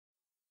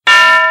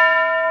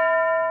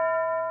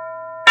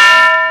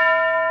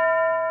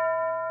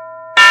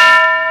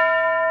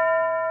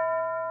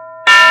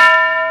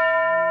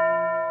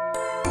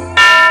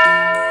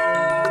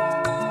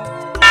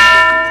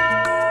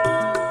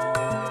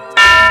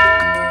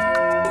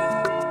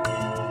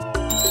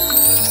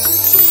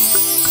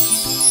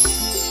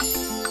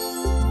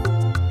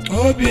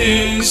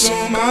Obi nsọ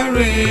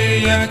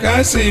Maria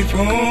kasi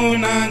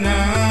funanya.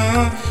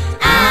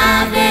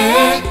 Ave,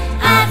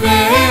 Ave,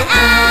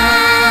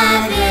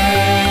 Ave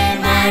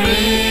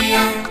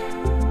Maria.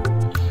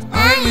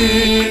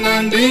 Anyị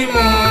na ndị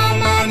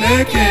mama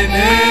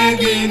na-ekele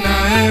gị na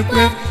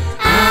ekwe.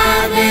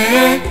 Ave,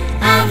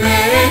 Ave,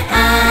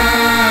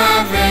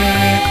 Ave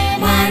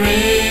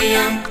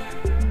Maria.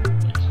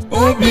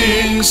 Obi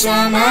nsọ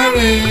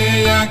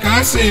Maria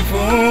kasi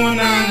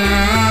funanya.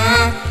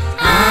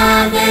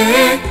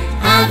 Ave,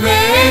 Ave,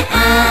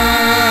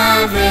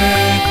 Ave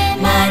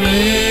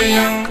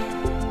Maria.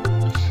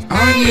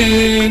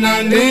 Anyị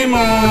na ndị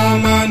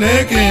mama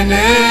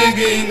na-ekele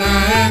gị na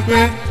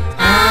ekwe.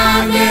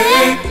 Ave,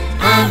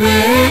 Ave,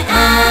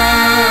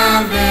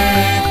 Ave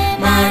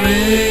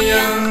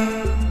Maria.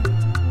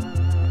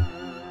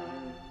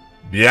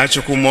 Bịa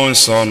Chukwu mmụọ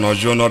nsọ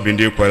nọjuo n'obi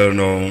ndị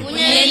kwerenụ.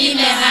 Onye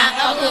n'ime ha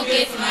ọkụ nke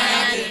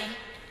ịfụnanya gị.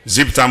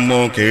 Zipụta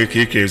mmụọ nke ka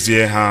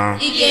ikezie ha.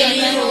 Ike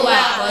eme ụwa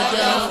ka ọ dị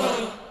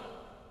ọhụrụ.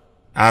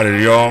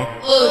 Arịrịọ.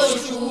 O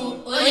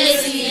Chukwu, onye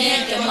si n'ihe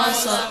nke mmụọ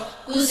nsọ,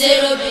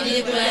 kụziere obi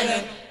ndị kwerenụ,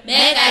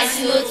 mee ka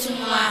isi otu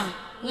mmụọ ahụ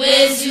nwee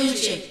ezi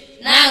uche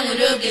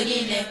na-aṅụrị oge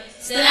niile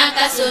site na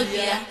nkasi obi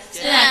ya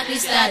site na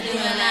Kristi adịghị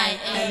anyị.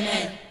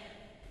 Amen.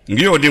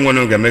 Ngị ụdị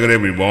nwere ga-emeghere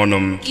gbigbe ọnụ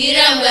m. Ka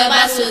ire mgbe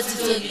gbasa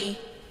otuto gị.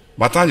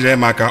 Gbata nyere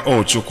m aka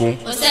o Chukwu.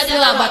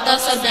 Osetụla agbata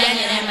ọsọ bịa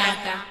nyere m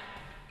aka.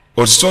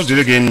 Otuto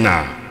dịrị gị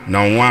Nna na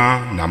Nwa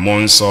na Mmụọ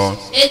Nsọ.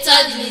 Etu ọ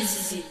dị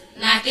n'izizi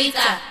na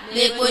kịta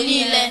na ekwo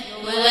niile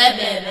wee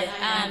ebe.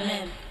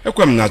 Amen.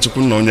 Ekwe m na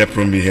Chukwu na onye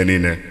pụrụ m ihe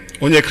niile,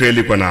 onye kere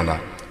eluigwe na ala,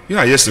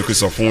 ya Yesu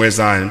Kristo fụnwa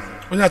eze anyị,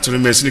 onye atụrụ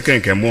mmesi n'ike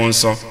nke Mmụọ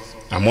Nsọ,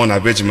 amụọ na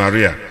Virgin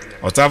Maria,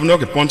 ọtabụ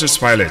n'oge Pontius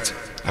Pilate,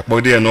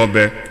 akpọgide ya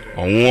n'obe,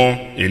 ọ nwụọ,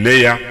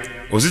 ele ya,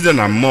 ozide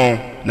na mmụọ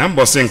na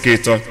mbọsị nke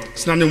ịtọ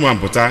si na ndị nwa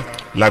mpụta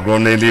lagoro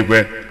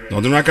n'eluigwe na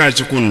ọdụrụ aka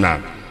Chukwu nna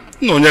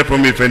onye pụrụ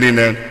m ife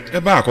niile,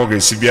 ebe a ka ọ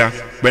ga-esi bịa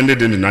kpe ndị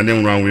dị ndụ na ndị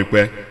nwụrụ anwụ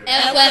ikpe.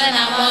 Ekwere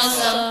na Mmụọ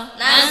Nsọ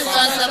na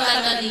nzukọ nsọ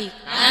Katọlik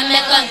na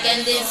mmekọ nke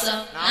ndị nsọ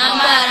na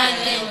mgbaghara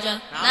nke njọ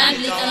na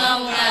mbilite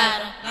n'ọnwụ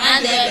arụ na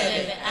ndụ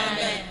ebighị.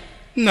 Amen.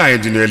 Nna anyị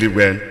dị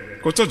n'eluigwe,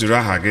 ka ụtọ juru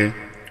aha gị,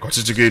 ka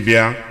ọchịchị gị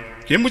bịa,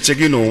 ka emuche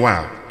gị n'ụwa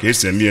ka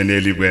esi eme ihe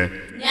n'eluigwe.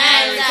 Nye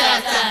anyị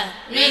tata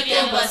nri nke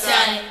ụbọchị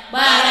anyị,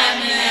 gbaghara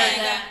mmehie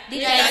anyị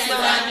dịka anyị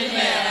sikwa ndị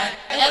meghara,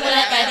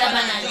 ekwela ka anyị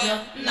daba na njọ,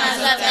 ma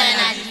zọpụta anyị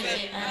na njike.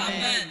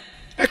 Amen.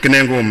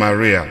 Ekene ngụ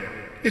Maria,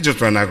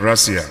 ijupụtara na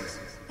Gracia,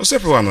 o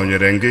sepụwa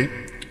nọnyere gị,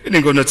 ịdị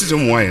ngọ n'etiti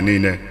ụmụ nwaanyị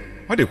niile,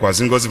 ọ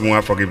dịkwazị ngọzi bụ nwa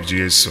afọ gị bụ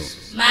Jesu.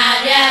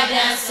 Maria dị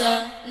nsọ,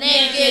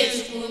 na-eke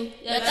Chukwu,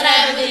 yọtara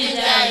ebe dị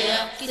anyị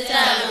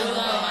kịta ruo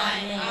ọnwa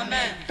anyị.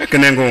 Amen.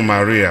 Ekene ngụ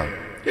Maria,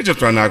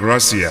 ijupụtara na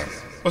Gracia,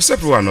 o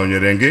sepụwa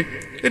nọnyere gị,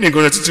 ịdị ngọ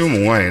n'etiti ụmụ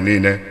nwaanyị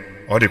niile,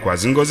 ọ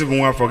dịkwazị ngọzi bụ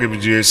nwa afọ gị bụ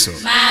Jesu.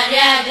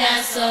 Maria dị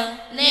nsọ,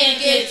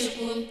 na-eke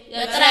Chukwu,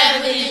 yọtara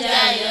ebe dị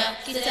anyị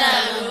kịta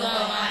ruo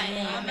ọnwa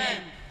anyị. Amen.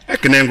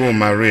 Ekene ngụ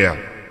Maria,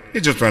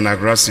 ijupụtara na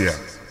Gracia,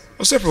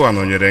 o sepụwa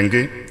nọnyere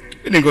gị,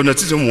 ịdị ngọ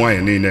n'etiti ụmụ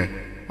nwaanyị niile,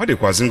 ọ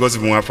dịkwazị ngọzi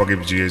bụ nwa afọ gị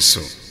bụ Jesu.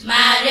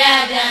 Maria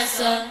dị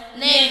nsọ,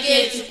 na-eke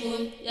Chukwu,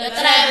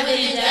 yọtara ebe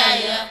dị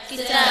anyị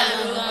kịta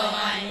ruo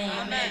ọnwa anyị.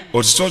 Amen.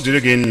 Otuto dịrị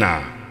gị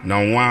Nna na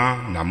Nwa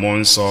na Mmụọ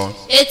Nsọ.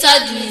 Etu ọ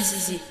dị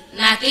n'izizi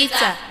na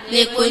kịta na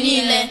ekwo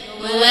niile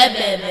wee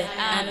ebe.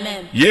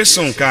 Amen.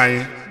 Yesu nke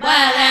anyị,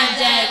 gbaghara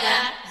nje anyị ga,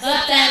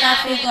 zọpụta anyị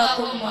n'afọ ike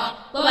ọkụ mmụọ,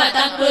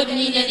 kpọbata mkpụrụ obi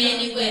niile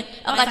n'eluigwe,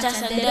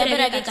 ọkachasị ndị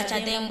ebere gị kacha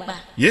dị mkpa.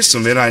 Yesu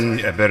mere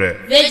anyị ebere.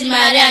 Virgin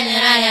Maria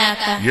nyere anyị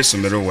aka. Yesu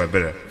mere ụwa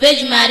ebere.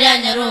 Virgin Maria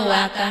nyere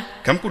ụwa aka.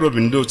 Ka mkpụrụ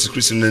obi ndị otu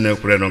Kristi niile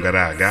na-ekwere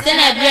gara aga, site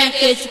na ebere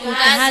nke Chukwu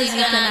ka ha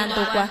zike na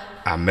ndokwa.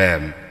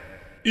 Amen.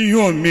 Ihe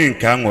omimi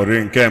nke aṅụrị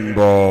nke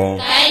mbụ.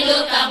 Ka anyị na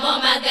ụka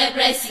Mama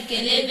Gabriel si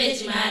kelee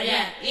Virgin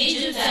Maria,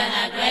 ijupụtara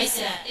na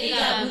Gracia, ị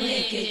ga-abụ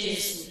na-eke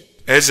Jesu.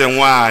 Eze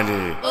nwanyị,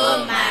 O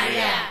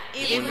Maria,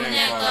 ịbụ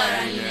nne nke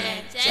ọra niile,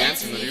 chee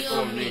ntị n'ihe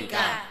omimi nke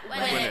a,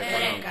 wee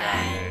ekpere nke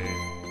anyị.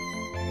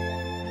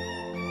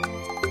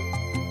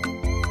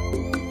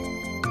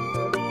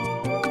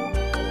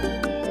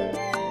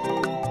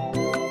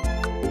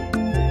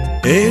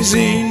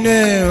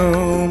 Ezine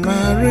o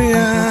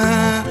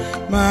Maria,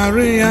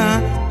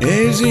 Maria,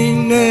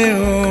 ezine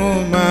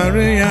o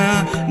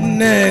Maria,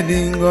 nne dị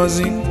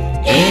ngọzi.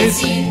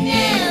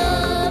 Ezine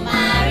o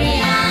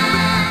Maria,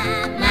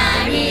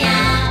 Maria,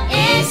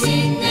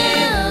 ezine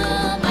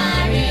o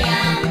Maria,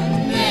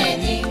 nne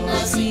dị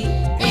ngọzi.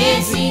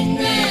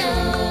 Ezine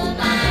o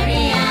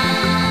Maria,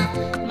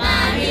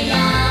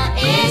 Maria,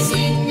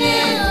 ezine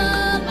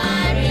o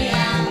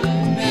Maria,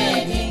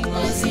 nne dị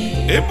ngọzi.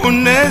 Ịbụ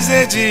nne eze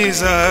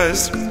Jizọs,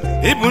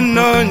 ịbụ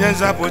nne onye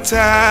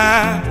nzapụta,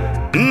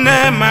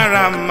 nne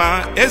mara mma,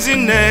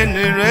 ezinne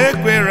nụrụ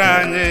ekpere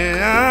anyị.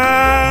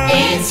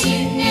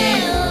 Ezine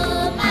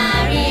o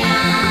Maria,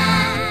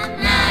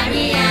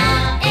 Maria,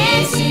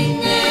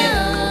 ezine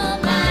o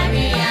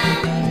Maria,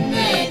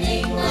 nne dị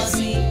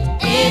ngọzi.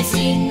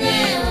 Ezine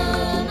o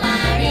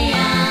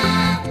Maria,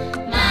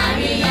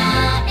 Maria,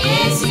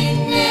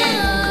 ezine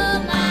o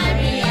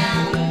Maria,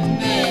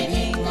 nne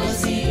dị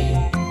ngọzi.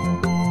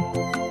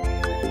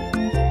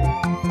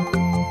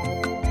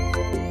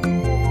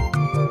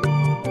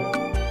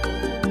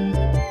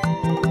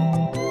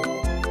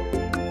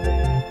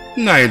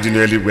 Nna anyị dị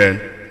n'eluigwe,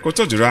 ka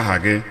ụtọ juru aha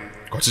gị,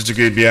 ka ọchịchị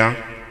gị bịa,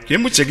 ka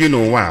emuche gị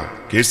n'ụwa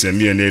ka esi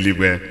eme ihe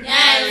n'eluigwe. Nye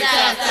anyị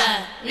tata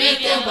nri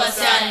nke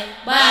ụbọchị anyị,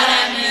 gbaghara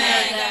anyị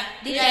mmehie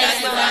dịka anyị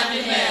sikwa ndị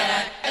mehiere,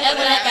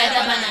 ekwela ka anyị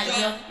daba na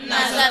njọ, ma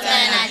zọpụta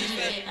anyị n'aka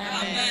ife.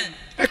 Amen.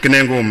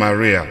 Ekene ngụ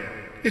Maria,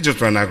 ị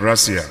jupụtara na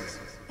gracia,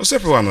 o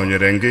sepụwa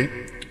nọnyere gị,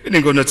 ịdị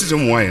ngọ n'etiti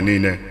ụmụ nwaanyị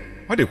niile,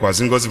 ọ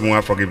dịkwazị ngọzi bụ nwa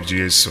afọ gị bụ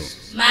Jesu.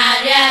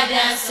 Maria dị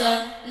nsọ,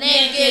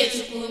 na-ege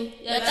Chukwu,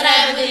 yọtara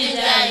ebe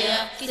ije anyị,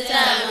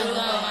 kịta ruo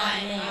ọnwa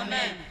anyị.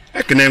 Amen.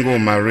 Ekene ngụ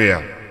Maria,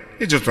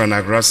 ị jupụtara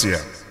na gracia,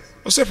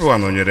 o sepụwa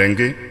nọnyere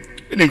gị,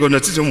 ịdị ngọ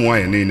n'etiti ụmụ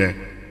nwaanyị niile,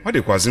 ọ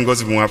dịkwazị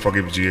ngọzi bụ nwa afọ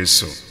gị bụ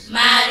Jesu.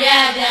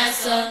 Maria dị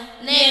nsọ,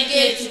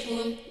 na-ege Chukwu,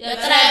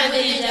 yọtara ebe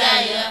ije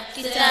anyị,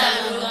 kịta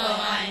ruo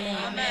ọnwa anyị.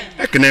 Amen.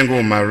 Ekene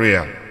ngụ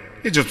Maria,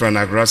 ị jupụtara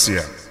na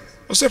gracia,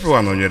 o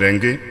sepụwa nọnyere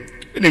gị,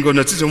 ịdị ngọ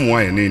n'etiti ụmụ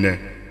nwaanyị niile,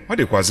 ọ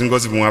dịkwazị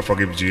ngọzi bụ nwa afọ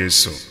gị bụ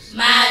Jesu.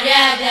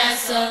 Maria dị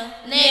nsọ,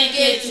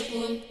 na-ege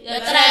Chukwu,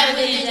 yọtara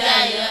ebe ije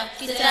anyị,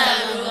 kịta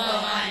ruo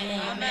ọnwa anyị.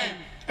 Amen.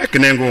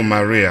 Ekene ngụ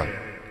Maria,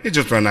 ị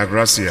jupụtara na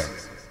gracia,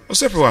 o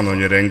sepụwa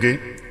nọnyere gị,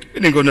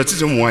 ịdị ngọ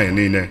n'etiti ụmụ nwaanyị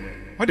niile,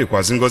 ọ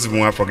dịkwazị ngọzi bụ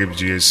nwa afọ gị bụ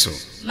Jesu.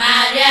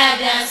 Maria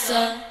dị nsọ,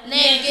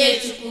 na-ege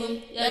Chukwu,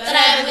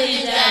 yọtara ebe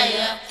ije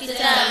anyị,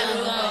 kịta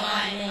ruo ọnwa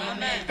anyị.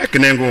 Amen.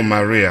 Ekene ngụ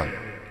Maria,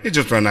 ị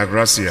jupụtara na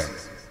gracia,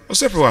 o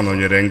sepụwa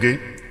nọnyere gị,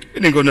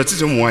 ịdị ngọ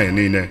n'etiti ụmụ nwaanyị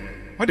niile,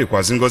 ọ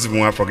dịkwazị ngọzi bụ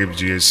nwa afọ gị bụ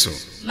Jesu.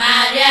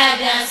 Maria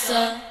dị nsọ,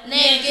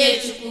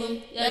 na-ege Chukwu,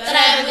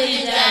 yọtara ebe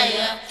ije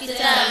anyị,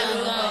 kịta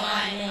ruo ọnwa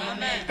anyị.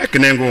 Amen.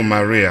 Ekene ngụ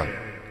Maria,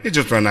 ị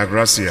jupụtara na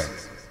gracia,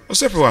 o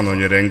sepụwa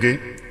nọnyere gị,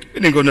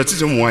 ịdị ngọ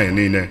n'etiti ụmụ nwaanyị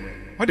niile,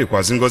 ọ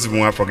dịkwazị ngọzi bụ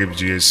nwa afọ gị bụ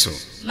Jesu.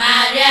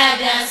 Maria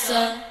dị nsọ,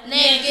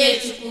 na-ege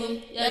Chukwu,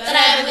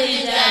 yọtara ebe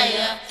ije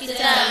anyị,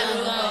 kịta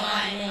ruo ọnwa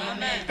anyị.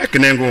 Amen.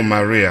 Ekene ngụ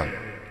Maria,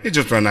 ị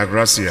jupụtara na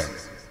gracia,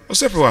 o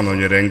sepụwa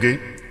nọnyere gị,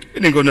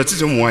 ịdị ngọ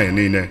n'etiti ụmụ nwaanyị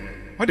niile,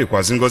 ọ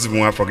dịkwazị ngọzi bụ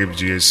nwa afọ gị bụ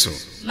Jesu.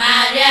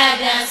 Maria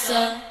dị nsọ,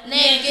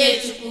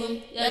 na-ege Chukwu,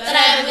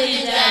 yọtara ebe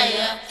ije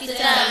anyị,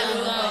 kịta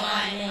ruo ọnwa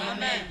anyị.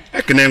 Amen.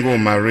 Ekene ngụ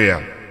Maria,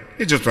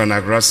 ị jupụtara na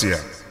gracia,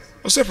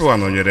 o sepụwa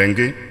nọnyere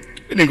gị,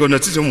 ịdị ngọ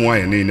n'etiti ụmụ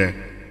nwaanyị niile,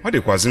 ọ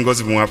dịkwazị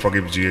ngọzi bụ nwa afọ gị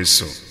bụ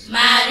Jesu.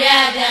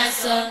 Maria dị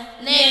nsọ,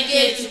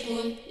 na-ege Chukwu,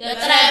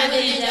 yọtara ebe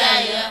ije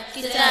anyị,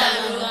 kịta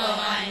ruo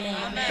ọnwa anyị.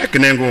 Amen.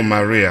 Ekene ngụ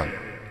Maria,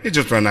 ị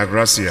jupụtara na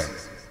gracia,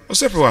 o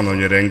sepụwa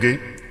nọnyere gị,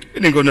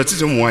 ịdị ngọ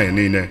n'etiti ụmụ nwaanyị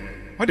niile,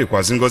 ọ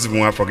dịkwazị ngọzi bụ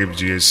nwa afọ gị bụ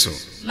Jesu.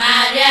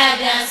 Maria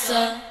dị nsọ,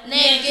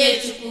 na-ege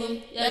Chukwu,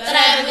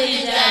 yọtara ebe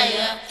ije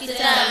anyị,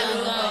 kịta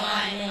ruo ọnwa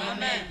anyị.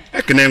 Amen.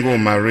 Ekene ngụ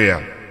Maria,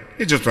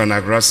 ị jupụtara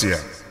na gracia,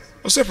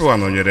 o sepụwa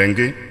nọnyere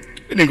gị,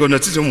 ịdị ngọ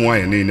n'etiti ụmụ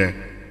nwaanyị niile,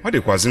 ọ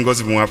dịkwazị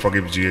ngọzi bụ nwa afọ gị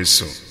bụ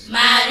Jesu.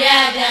 Maria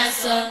dị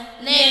nsọ,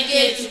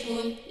 na-ege Chukwu,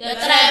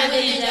 yọtara ebe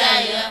ije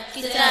anyị,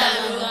 kịta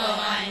ruo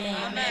ọnwa anyị.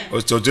 Amen.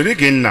 Otu dịrị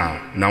gị Nna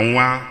na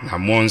Nwa na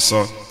Mmụọ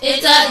Nsọ,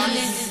 Etu ọ dị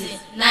n'izizi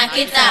na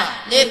kịta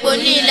na ekpo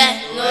niile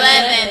n'ụwa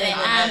ebebe.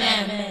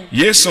 Amen.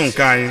 Yesu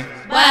nke anyị,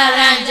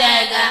 gbaghara njọ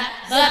anyị ga,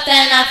 zọpụta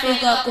anyị n'afọ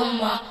nke ọkụ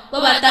mmụọ,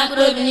 kpọbata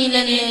mkpụrụ obi niile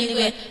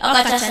n'eluigwe,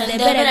 ọkachasị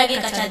ndị ebere gị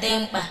kacha dị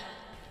mkpa.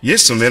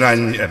 Yesu mere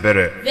anyị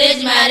ebere,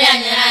 Virgin Maria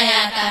nyere anyị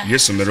aka.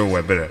 Yesu mere ụwa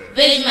ebere.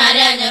 Virgin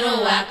Maria nyere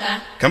ụwa aka.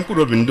 Ka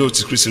mkpụrụ obi ndị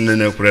otu Kristi ndị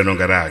na-ekwere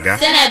gara aga,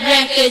 site na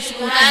ebere nke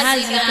Chukwu ha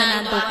si gaa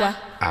na ndokwa.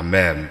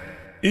 amen.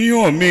 Ihe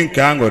omi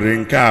nke aṅụrị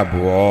nke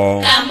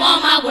abụọ. Ka mmụọ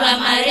ọma gwara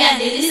Maria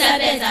na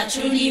Elizabeth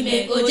achụrụ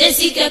n'ime, o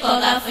jesi ike ka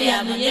ọ gafọ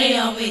ya ma nyere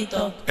ya ọnwa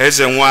ịtọ.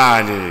 Eze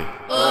nwanyị,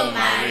 O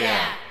Maria,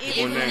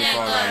 ịbụ nne nke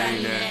ọra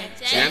niile,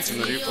 chee ntị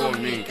nụrụ ife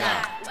omi nke a,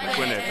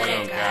 ikwe na ekpere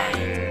nke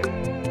anyị.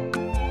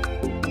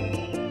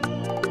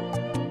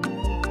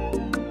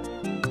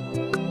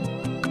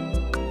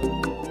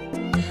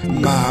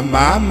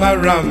 Mama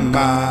mara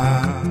mma,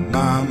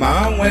 mama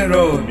nwere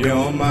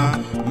obiọma,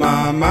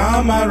 mama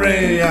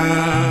Maria,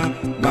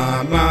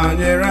 mama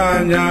nyere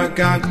anyị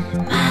aka.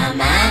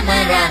 Mama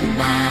mara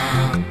mma,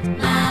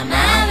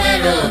 mama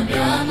nwere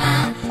obiọma,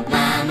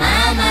 mama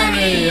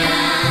Maria,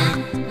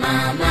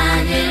 mama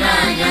nyere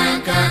anyị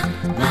aka.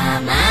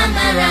 Mama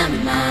mara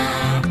mma,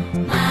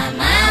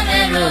 mama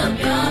nwere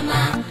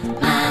obiọma,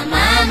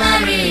 mama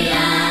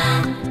Maria,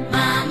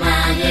 mama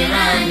nyere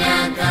anyị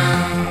aka.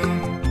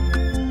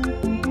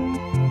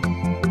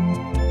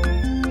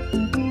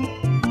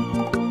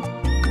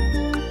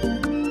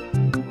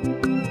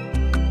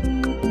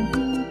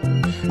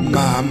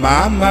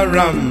 Mama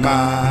mara mma,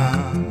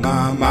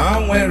 mama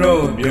nwere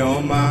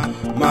obiọma,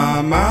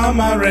 mama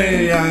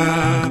Maria,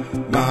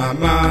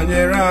 mama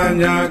nyere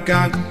anyị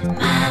aka.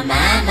 Mama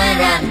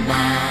mara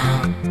mma,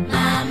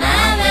 mama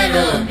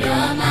nwere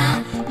obiọma,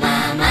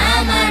 mama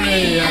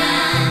Maria,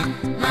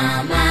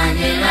 mama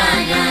nyere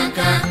anyị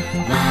aka.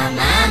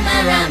 Mama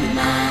mara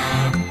mma,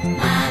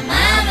 mama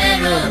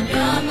nwere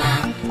obiọma,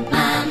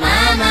 mama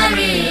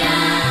Maria,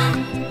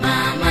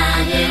 mama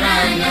nyere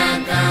anyị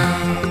aka.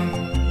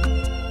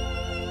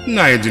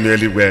 Nna anyị dị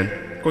n'eluigwe,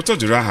 ka ụtọ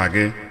juru aha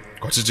gị,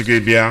 ka ọchịchị gị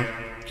bịa,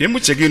 ka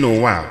emuche gị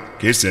n'ụwa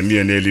ka esi eme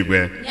ihe n'eluigwe.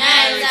 Nye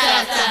anyị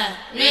tata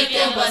nri nke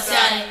ụbọchị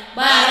anyị,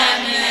 gbaghara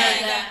anyị mmehie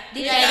anyị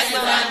dịka anyị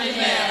sikwa ndị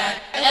mehiere,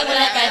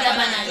 ekwela ka anyị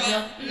daba na njọ,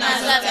 nna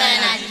zọpụta anyị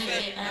n'ajọ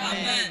ife.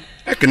 Amen.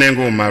 Ekene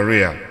ngụ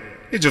Maria,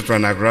 ijupụtara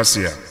na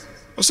gracia,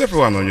 o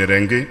sepụwa nọnyere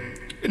gị,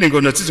 ịdị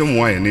ngọzi n'etiti ụmụ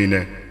nwaanyị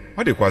niile,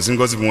 ọ dịkwazị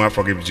ngọzi bụ nwa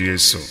afọ gị bụ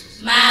Jesu.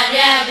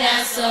 Maria dị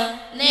nsọ,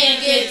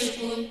 na-ege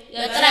Chukwu,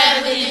 yọtara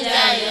ebe dị njọ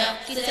anyị,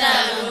 kịta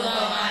alụrụ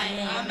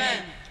anyị. Amen.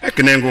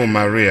 Ekene ngụ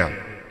Maria,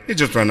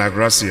 ijupụtara na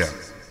gracia,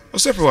 o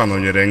sepụwa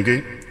nọnyere gị,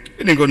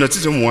 ịdị ngọzi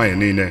n'etiti ụmụ nwaanyị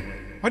niile,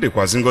 ọ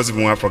dịkwazị ngọzi bụ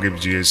nwa afọ gị bụ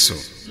Jesu.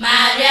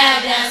 Maria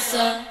dị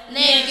nsọ,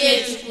 na-ege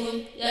Chukwu,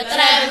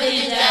 yọtara ebe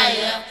dị njọ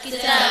anyị,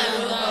 kịta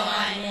alụrụ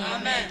anyị.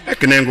 Amen.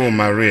 Ekene ngụ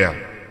Maria,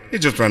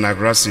 ijupụtara na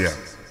gracia,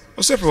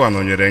 o sepụwa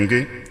nọnyere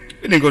gị,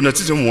 ịdị ngọzi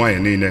n'etiti ụmụ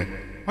nwaanyị niile,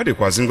 ọ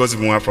dịkwazị ngọzi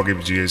bụ nwa afọ gị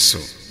bụ Jesu.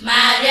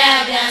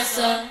 Maria dị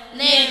nsọ,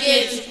 na-ege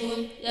Chukwu,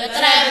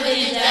 yọtara ebe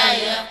dị njọ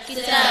anyị,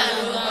 kịta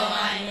alụrụ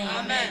anyị.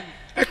 Amen.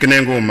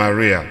 Ekene ngụ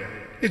Maria,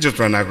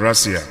 ijupụtara na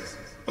gracia,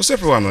 o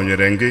sepụwa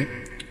nọnyere gị,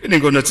 ịdị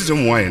ngọzi n'etiti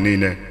ụmụ nwaanyị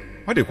niile,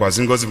 ọ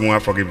dịkwazị ngọzi bụ nwa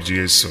afọ gị bụ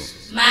Jesu.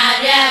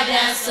 Maria dị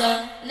nsọ,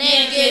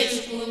 na-ege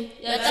Chukwu,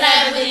 yọtara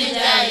ebe dị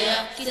njọ anyị,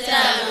 kịta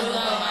alụrụ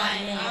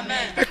anyị.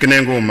 Amen.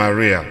 Ekene ngụ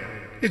Maria,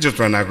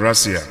 ijupụtara na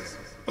gracia,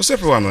 o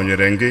sepụwa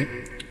nọnyere gị,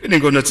 ịdị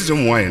ngọzi n'etiti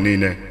ụmụ nwaanyị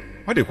niile,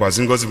 ọ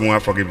dịkwazị ngọzi bụ nwa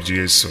afọ gị bụ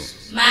Jesu.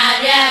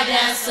 Maria dị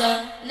nsọ,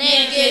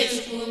 na-ege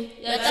Chukwu,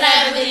 yọtara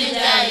ebe dị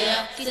njọ anyị,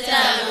 kịta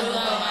alụrụ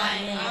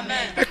anyị.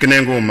 Amen.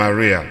 Ekene ngụ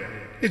Maria,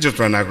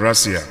 ijupụtara na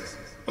gracia,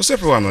 o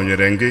sepụwa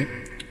nọnyere gị,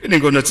 ịdị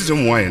ngọzi n'etiti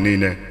ụmụ nwaanyị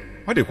niile,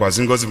 ọ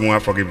dịkwazị ngọzi bụ nwa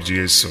afọ gị bụ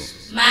Jesu.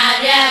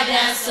 Maria dị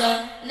nsọ,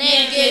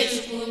 na-ege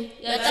Chukwu,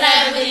 yọtara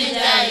ebe dị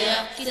njọ anyị,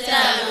 kịta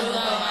alụrụ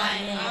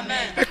anyị.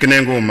 Amen.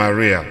 Ekene ngụ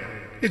Maria,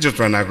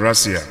 ijupụtara na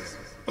gracia,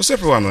 o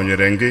sepụwa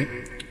nọnyere gị,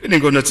 ịdị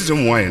ngọzi n'etiti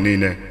ụmụ nwaanyị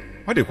niile,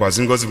 ọ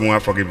dịkwazị ngọzi bụ nwa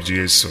afọ gị bụ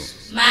Jesu.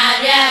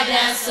 Maria dị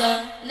nsọ,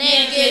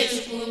 na-ege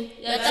Chukwu,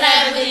 yọtara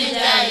ebe dị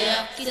njọ anyị,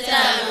 kịta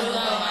alụrụ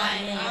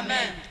anyị.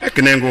 Amen.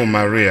 Ekene ngụ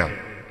Maria,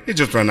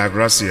 ijupụtara na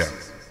gracia,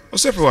 o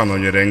sepụwa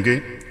nọnyere gị,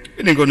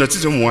 ịdị ngọzi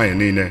n'etiti ụmụ nwaanyị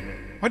niile,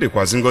 ọ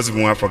dịkwazị ngọzi bụ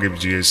nwa afọ gị bụ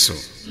Jesu.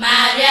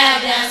 Maria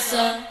dị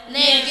nsọ,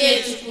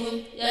 na-ege Chukwu,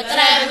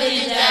 yọtara ebe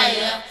dị njọ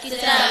anyị,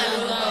 kịta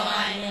alụrụ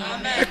anyị.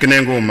 Amen.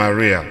 Ekene ngụ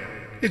Maria,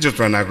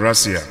 ijupụtara na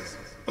gracia,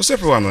 o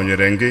sepụwa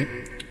nọnyere gị,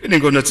 ịdị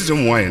ngọzi n'etiti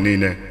ụmụ nwaanyị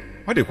niile,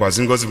 ọ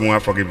dịkwazị ngọzi bụ nwa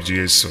afọ gị bụ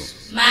Jesu.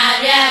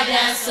 Maria dị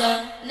nsọ,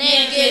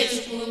 na-ege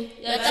Chukwu,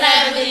 yọtara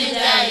ebe dị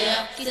njọ anyị,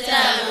 kịta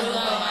alụrụ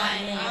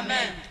anyị.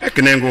 Amen.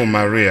 Ekene ngụ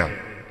Maria,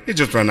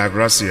 ijupụtara na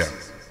gracia,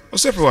 o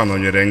sepụwa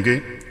nọnyere gị,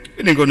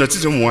 ịdị ngọzi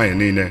n'etiti ụmụ nwaanyị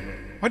niile,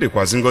 ọ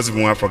dịkwazị ngọzi bụ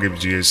nwa afọ gị bụ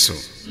Jesu.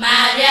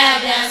 Maria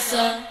dị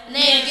nsọ,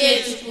 na-ege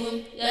Chukwu,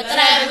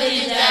 yọtara ebe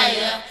dị njọ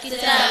anyị,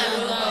 kịta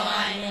alụrụ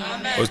anyị.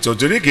 Amen. Otu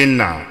dịrị gị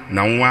Nna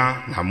na Nwa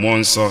na Mmụọ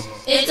Nsọ,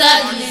 etu ọ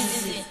dị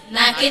n'izizi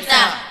na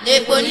kịta na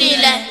ekpo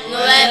niile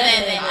n'ụwa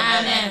ebebe.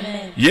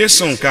 Amen.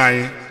 Yesu nke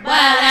anyị,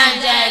 gbaghara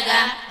njọ anyị ga,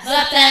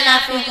 zọpụta anyị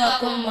n'afọ nke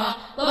ọkụ mmụọ,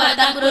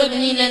 kpọbata mkpụrụ obi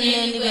niile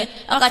n'eluigwe,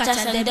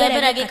 ọkachasị ndị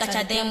ebere gị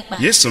kacha dị mkpa.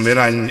 Yesu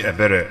mere anyị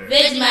ebere,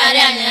 Virgin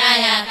Maria nyere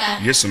anyị aka.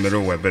 Yesu mere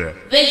ụwa ebere,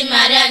 Virgin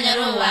Maria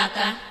nyere ụwa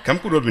aka. ka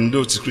mkpụrụ obi ndị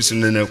otu Kristi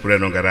niile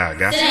na-ekwere gara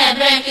aga. Site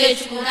n'ebere nke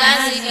Chukwu ka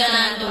azụ ike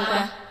na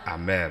ndokwa.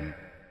 Amen.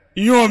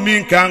 Ihe omi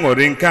nke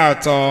aṅụrị nke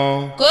atọ.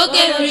 Ka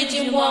oge ruru iji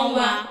mụọ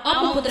nwa, ọ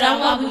mụpụtara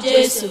nwa bụ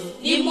Jesu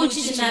n'ime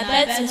uchichi na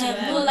Betlehem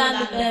n'ụlọ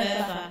ndụ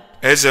Betlehem.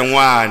 Eze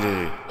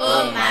nwanyị, O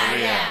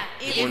Maria,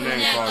 ịbụ nne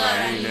nke ọra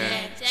niile,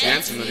 chee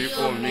ntị nụrụ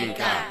ife omi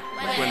nke a,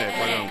 ekwe na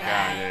ekpere nke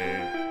anyị.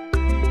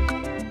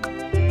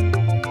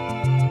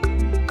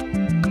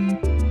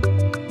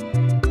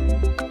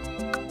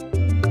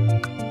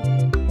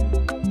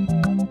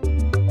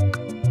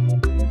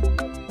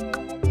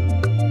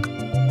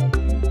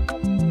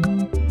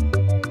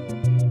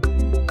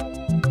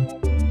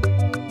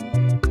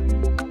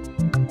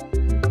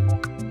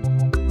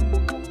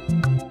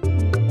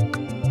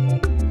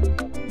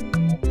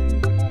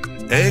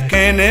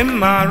 Ekene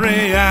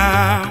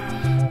Maria,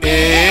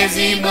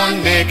 ezigbo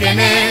nne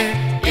ekene,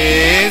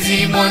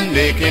 ezigbo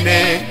nne ekene,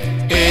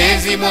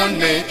 ezigbo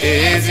nne,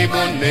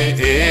 ezigbo nne,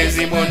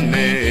 ezigbo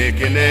nne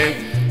ekene,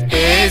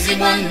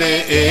 ezigbo nne,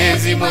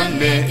 ezigbo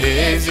nne,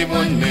 ezigbo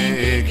nne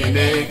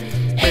ekene,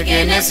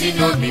 ekene si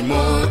n'obi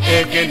mo,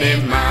 ekene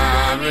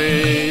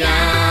Maria,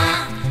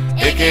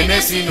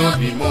 ekene si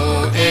n'obi mo,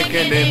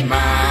 ekene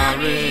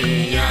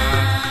Maria,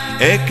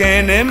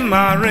 ekene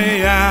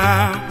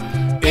Maria.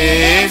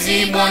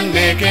 ezigbo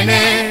nne ekene,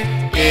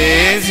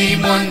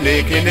 ezigbo nne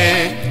ekene,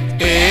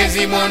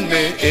 ezigbo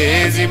nne,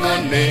 ezigbo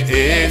nne,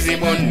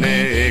 ezigbo nne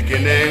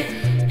ekene,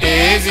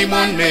 ezigbo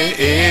nne,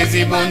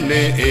 ezigbo nne,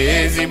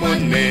 ezigbo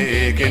nne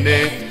ekene,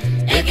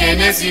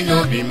 ekene si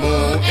n'obi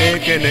mo,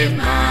 ekene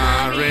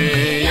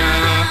Maria,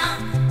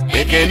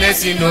 ekene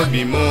si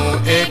n'obi mo,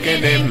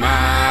 ekene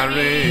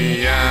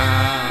Maria.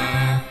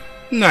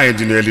 Nna anyị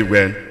dị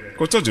n'eluigwe,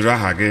 ka ụtọ juru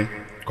aha gị,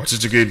 ka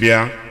ọchịchị gị bịa,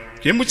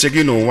 ka emuche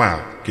gị n'ụwa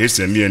ka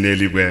esi eme ihe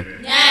n'eluigwe.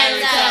 Nye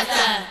anyị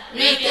tata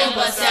nri nke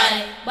ụbọchị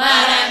anyị,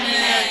 gbaghara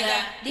mmehie anyị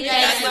dịka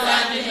isi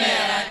gbaghara mmehie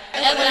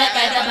anyị, ekwela ka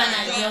anyị daba na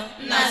njọ,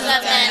 nna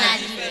zọpụta anyị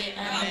n'ajọ ife.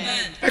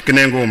 Amen.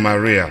 Ekene ngụ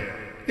Maria,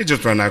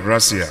 ijupụtara na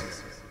gracia,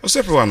 o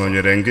sepụwa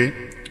nọnyere gị,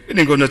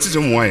 ịdị ngọzi n'etiti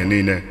ụmụ nwaanyị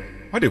niile,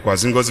 ọ ọ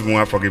dịkwazị ngọzi bụ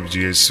nwa afọ gị bụ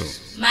Jesu.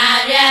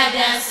 Maria dị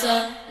nsọ,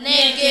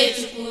 na-eke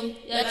Chukwu,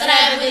 yọtara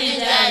ebe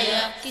ije ayọ,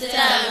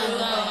 kịta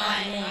lụrụ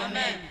anyị.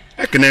 Amen.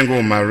 Ekene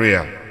ngụ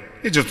Maria,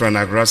 ijupụtara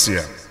na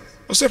gracia,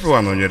 o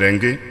sepụwa nọnyere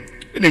gị,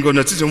 ịdị ngọ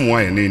n'etiti ụmụ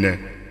nwaanyị niile,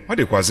 ọ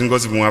dịkwazị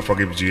ngọzi bụ nwa afọ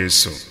gị bụ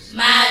Jesu.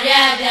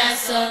 Maria dị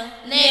nsọ,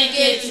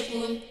 na-eke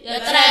Chukwu,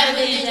 yọtara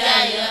ebe ije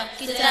ayọ,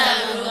 kịta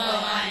lụrụ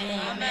anyị.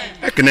 Amen.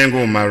 Ekene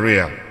ngụ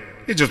Maria,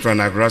 ijupụtara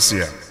na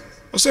gracia,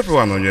 o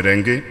sepụwa nọnyere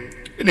gị,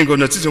 ịdị ngọ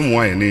n'etiti ụmụ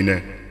nwaanyị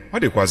niile, ọ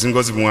dịkwazị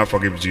ngọzi bụ nwa afọ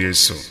gị bụ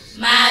Jesu.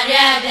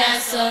 Maria dị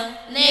nsọ,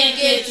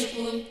 na-eke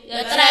Chukwu,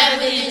 yọtara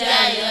ebe ije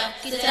ayọ,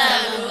 kịta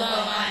lụrụ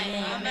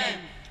anyị. Amen.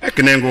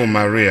 Ekene ngụ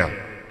Maria,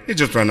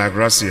 ijupụtara na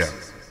gracia,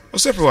 o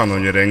sepụwa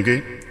nọnyere gị,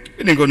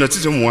 ịdị ngọ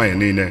n'etiti ụmụ nwaanyị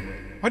niile,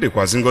 ọ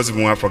dịkwazị ngọzi bụ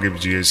nwa afọ gị bụ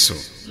Jesu.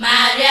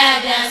 Maria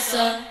dị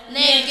nsọ,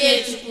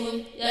 na-eke Chukwu,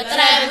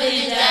 yọtara ebe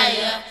ije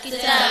ayọ,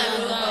 kịta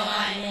lụrụ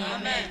anyị.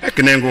 Amen.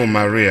 Ekene ngụ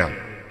Maria,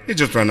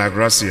 ijupụtara na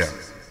gracia,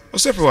 o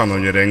sepụwa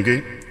nọnyere gị,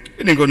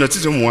 ịdị ngọ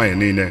n'etiti ụmụ nwaanyị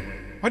niile,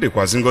 ọ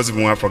dịkwazị ngọzi bụ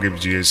nwa afọ gị bụ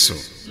Jesu.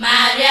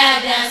 Maria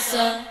dị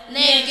nsọ,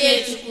 na-eke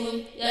Chukwu,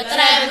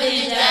 yọtara ebe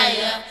ije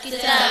ayọ,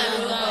 kịta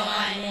lụrụ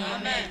anyị.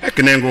 Amen.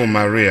 Ekene ngụ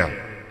Maria,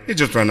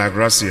 ijupụtara na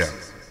gracia,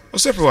 o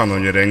sepụwa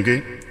nọnyere gị,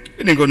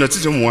 ịdị ngọ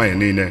n'etiti ụmụ nwaanyị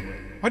niile,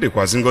 ọ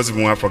dịkwazị ngọzi bụ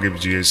nwa afọ gị bụ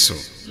Jesu.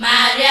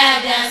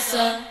 Maria dị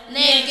nsọ,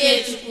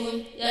 na-eke Chukwu,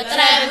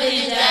 yọtara ebe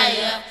ije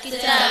ayọ,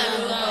 kịta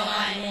lụrụ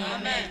anyị.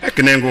 Amen.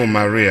 Ekene ngụ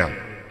Maria,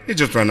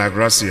 ijupụtara na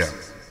gracia,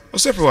 o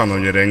sepụwa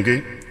nọnyere gị,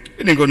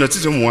 ịdị ngọ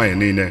n'etiti ụmụ nwaanyị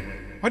niile,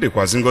 ọ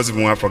dịkwazị ngọzi bụ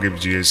nwa afọ gị bụ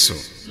Jesu.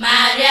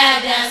 Maria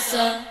dị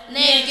nsọ,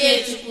 na-eke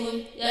Chukwu,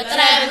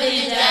 yọtara ebe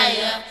ije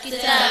ayọ,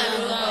 kịta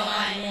lụrụ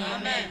anyị.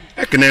 Amen.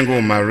 Ekene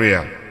ngụ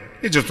Maria,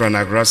 ijupụtara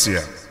na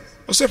gracia,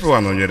 o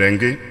sepụwa nọnyere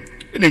gị,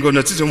 ịdị ngọ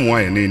n'etiti ụmụ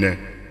nwaanyị niile,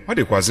 ọ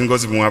dịkwazị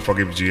ngọzi bụ nwa afọ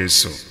gị bụ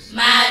Jesu.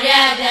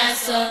 Maria dị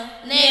nsọ,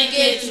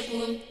 na-eke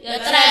Chukwu,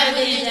 yọtara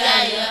ebe ije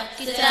ayọ,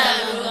 kịta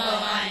lụrụ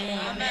anyị.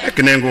 Amen.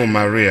 Ekene ngụ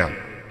Maria,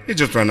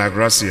 ijupụtara na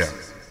gracia,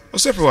 o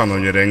sepụwa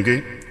nọnyere gị,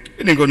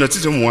 ịdị ngọ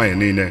n'etiti ụmụ nwaanyị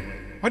niile,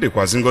 ọ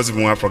dịkwazị ngọzi bụ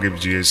nwa afọ gị bụ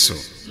Jesu.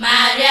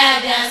 Maria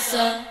dị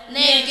nsọ,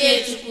 na-eke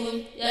Chukwu,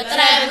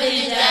 yọtara ebe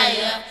ije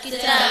ayọ,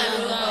 kịta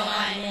lụrụ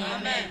anyị.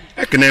 Amen.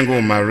 Ekene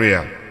ngụ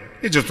Maria,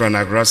 ijupụtara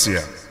na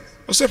gracia,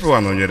 o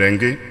sepụwa nọnyere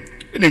gị,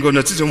 ịdị ngọ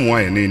n'etiti ụmụ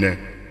nwaanyị niile,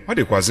 ọ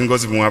dịkwazị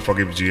ngọzi bụ nwa afọ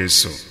gị bụ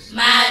Jesu.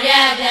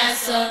 Maria dị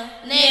nsọ,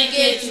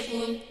 na-eke Chukwu,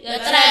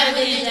 yọtara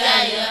ebe ije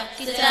ayọ,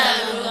 kịta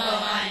lụrụ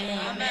anyị.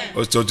 Amen.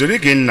 Otu dịrị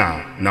gị Nna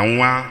na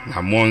Nwa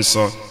na Mmụọ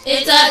Nsọ,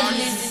 Etu ọ dị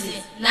n'izizi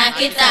na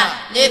kịta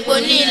na ekpo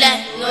niile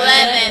n'ụwa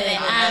ebebe.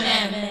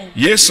 Amen.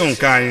 Yesu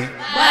nke anyị,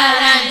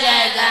 gbaghara ndị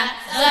anyị ga,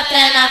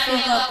 zọpụta n'afọ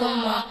nke ọkụ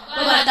mmụọ,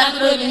 kpọbata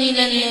mkpụrụ obi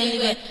niile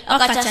n'eluigwe,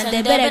 ọkachasị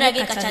ebere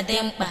gị kacha dị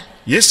mkpa.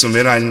 Yesu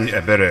mere anyị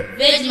ebere,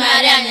 Virgin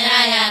Maria nyere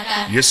anyị aka.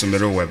 Yesu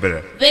mere ụwa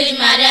ebere, Virgin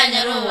Maria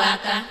nyere ụwa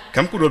aka.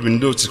 ka mkpụrụ obi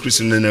ndị otu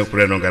Kristi niile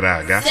na-ekwere gara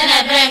aga, Site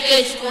n'ebere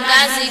nke Chukwu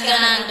gazi ike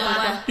na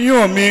ndokwa. ihe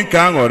omi nke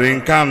aṅụrị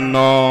nke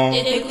anọ.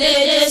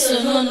 Ekpere Jesu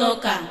n'ụlọ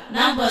ụka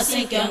na mbọsị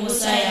nke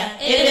ngwụsa ya,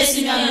 ebe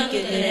Simeon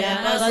kelere ya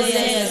gọzie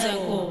eze nke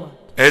ụwa.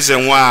 Eze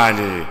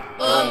nwanyị,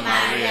 O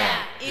Maria,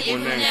 ịbụ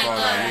nne nke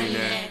ọra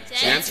niile,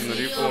 chee ntị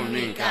nụrụ ife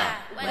omume nke a,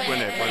 ukwe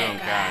na ekpere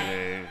nke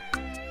anyị.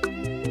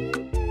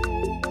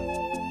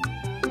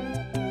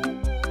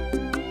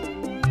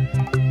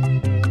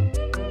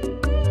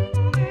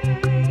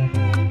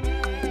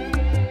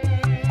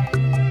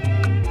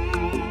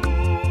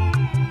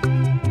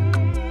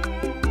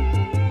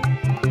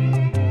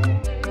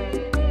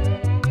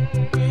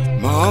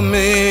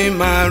 Mommy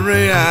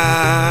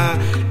Maria,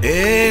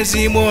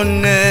 ezigbo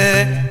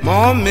nne,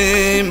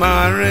 Mommy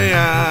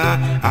Maria,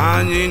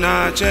 anyị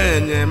na-achọ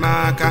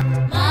enyemaka.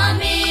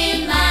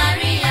 Mommy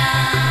Maria,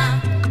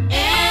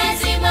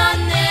 ezigbo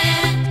nne,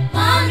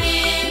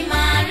 Mommy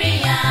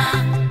Maria,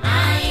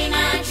 anyị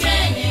na-achọ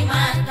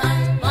enyemaka.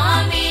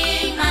 Mommy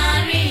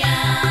Maria,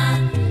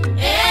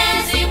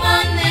 ezigbo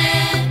nne,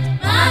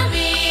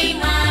 Mommy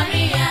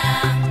Maria,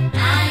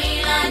 anyị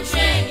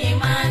na-achọ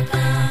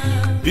enyemaka.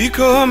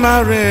 Biko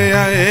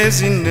Maria,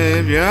 ezinne,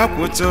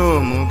 bịakwute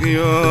ụmụ gị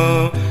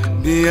o.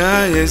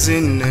 Bịa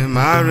ezinne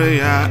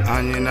Maria,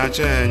 anyị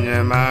na-achọ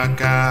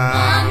enyemaka.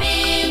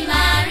 Mommy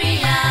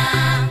Maria,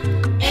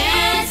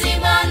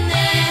 ezigbo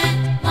nne,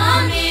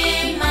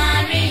 Mommy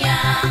Maria,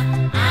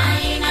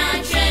 anyị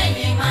na-achọ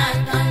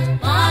enyemaka.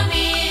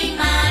 Mommy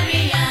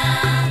Maria,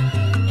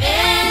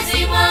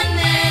 ezigbo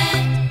nne,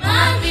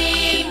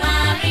 Mommy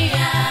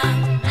Maria,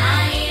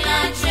 anyị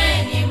na-achọ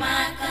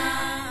enyemaka.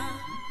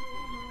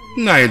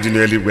 Nna anyị dị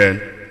n'eluigwe,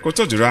 ka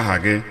ụtọ juru aha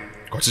gị,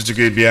 ka ọchịchị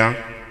gị bịa,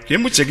 ka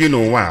emuche gị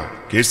n'ụwa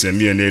ka esi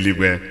eme ihe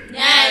n'eluigwe. Nye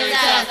anyị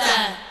tata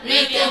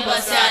nri nke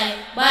ụbọchị anyị,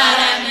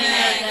 gbaghara anyị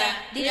mmehie anyị,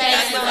 dịka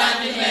anyị sikwa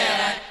ndị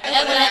mehiere anyị,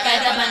 ekwela ka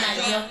anyị daba na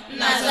njọ,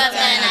 ma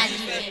zọpụta anyị n'aka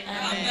ike.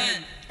 Amen.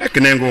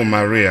 Ekene ngụ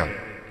Maria,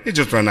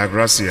 ijupụtara na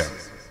gracia,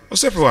 o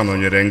sepụwa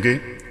nọnyere gị,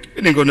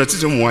 ịdị ngọ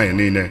n'etiti ụmụ nwaanyị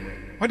niile,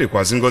 ọ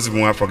dịkwazị ngọzi bụ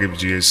nwa afọ gị bụ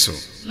Jesu.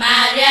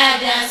 Maria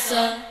dị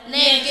nsọ,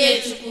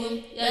 na-eke Chukwu,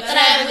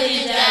 yọtara ebe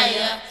ije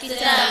ayọ,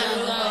 kịta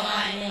lụrụ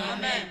anyị.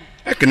 Amen.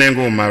 Ekene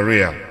ngụ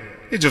Maria,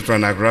 ijupụtara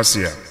na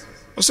gracia,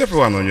 o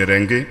sepụwa nọnyere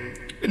gị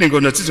ịdị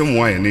ngọzi n'etiti ụmụ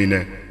nwaanyị niile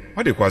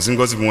ọ dịkwazị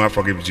ngọzi bụ nwa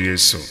afọ gị bụ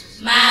Jesu.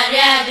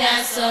 Maria dị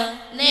nsọ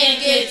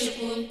na-eke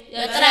Chukwu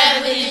yọtara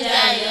ebe ije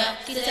ayọ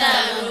kịta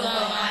alụrụ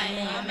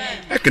nwaanyị.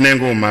 Ekene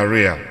ngụ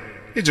Maria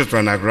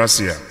ijupụtara na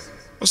gracia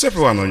o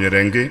sepụwa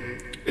nọnyere gị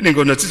ịdị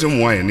ngọzi n'etiti ụmụ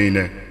nwaanyị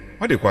niile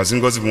ọ dịkwazị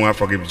ngọzi bụ nwa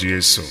afọ gị bụ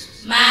Jesu.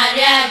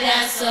 Maria dị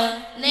nsọ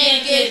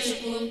na-eke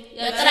Chukwu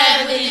yọtara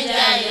ebe ije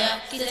ayọ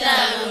kịta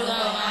alụrụ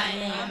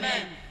nwaanyị.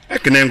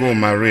 Ekene ngụ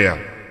Maria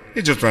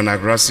ijupụtara na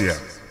gracia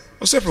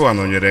o sepụwa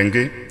nọnyere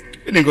gị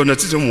ịdị ngọzi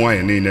n'etiti ụmụ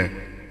nwaanyị niile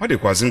ọ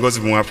dịkwazị ngọzi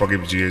bụ nwa afọ gị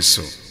bụ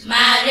Jesu.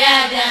 Maria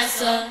dị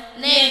nsọ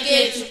na-eke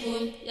Chukwu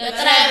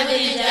yọtara ebe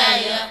ije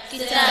ayọ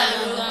kịta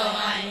alụrụ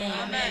nwaanyị.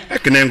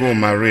 Ekene ngụ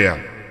Maria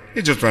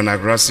ijupụtara na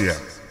gracia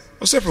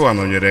o sepụwa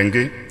nọnyere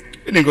gị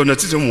ịdị ngọzi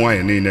n'etiti ụmụ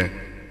nwaanyị niile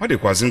ọ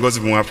dịkwazị ngọzi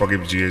bụ nwa afọ gị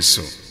bụ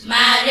Jesu.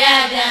 Maria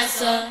dị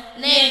nsọ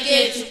na-eke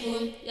Chukwu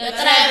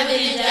yọtara ebe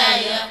ije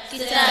ayọ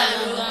kịta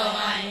alụrụ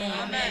nwaanyị.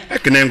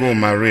 Ekene ngụ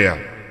Maria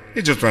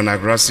ijupụtara na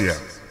gracia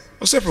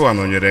o sepụwa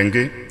nọnyere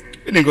gị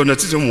ịdị ngọzi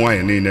n'etiti ụmụ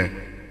nwaanyị niile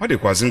ọ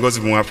dịkwazị ngọzi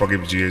bụ nwa afọ gị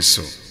bụ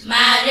Jesu.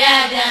 Maria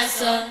dị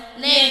nsọ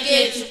na-eke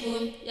Chukwu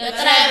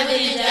yọtara ebe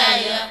ije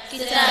ayọ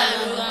kịta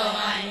alụrụ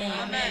nwaanyị.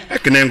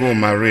 Ekene ngụ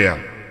Maria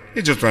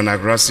ijupụtara na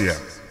gracia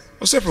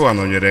o sepụwa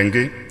nọnyere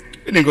gị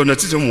ịdị ngọzi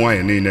n'etiti ụmụ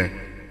nwaanyị niile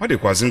ọ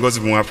dịkwazị ngọzi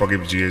bụ nwa afọ gị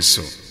bụ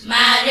Jesu.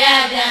 Maria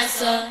dị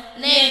nsọ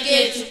na-eke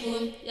Chukwu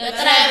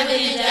yọtara ebe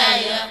ije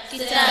ayọ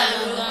kịta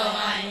alụrụ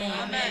nwaanyị.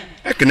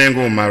 Ekene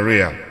ngụ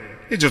Maria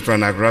ijupụtara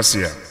na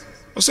gracia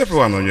o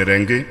sepụwa nọnyere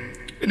gị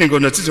ịdị ngọzi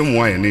n'etiti ụmụ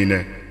nwaanyị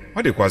niile ọ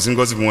dịkwazị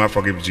ngọzi bụ nwa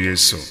afọ gị bụ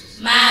Jesu.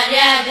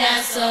 Maria dị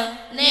nsọ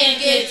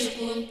na-eke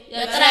Chukwu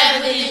yọtara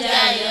ebe ije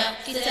ayọ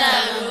kịta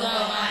alụrụ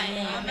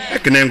nwaanyị.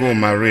 Ekene ngụ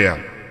Maria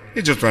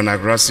ijupụtara na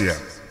gracia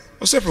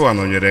o sepụwa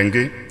nọnyere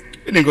gị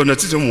ịdị ngọzi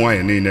n'etiti ụmụ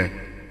nwaanyị niile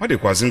ọ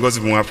dịkwazị ngọzi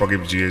bụ nwa afọ gị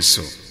bụ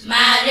Jesu.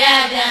 Maria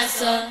dị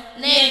nsọ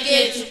na-eke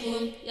Chukwu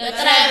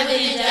yọtara ebe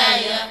ije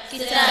ayọ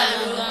kịta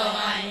alụrụ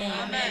nwaanyị.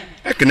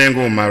 Ekene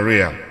ngụ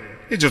Maria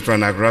ijupụtara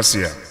na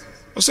gracia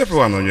o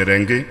sepụwa nọnyere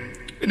gị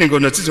ịdị ngọzi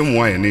n'etiti ụmụ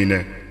nwaanyị niile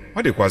ọ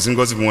dịkwazị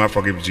ngọzi bụ nwa afọ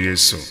gị bụ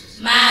Jesu.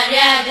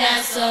 Maria dị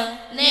nsọ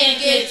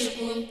na-eke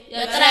Chukwu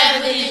yọtara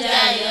ebe ije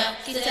ayọ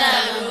kịta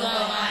alụrụ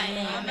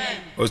nwaanyị.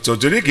 Otu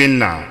dịrị gị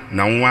nna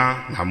na nwa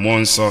na mmụọ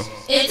nsọ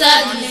etu ọ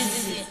dị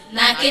n'izizi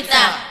na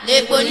kịta na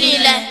ekpo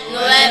niile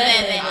n'ụwa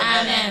ebebe.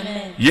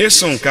 Amen.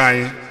 Yesu nke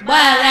anyị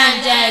gbaghara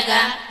njọ anyị ga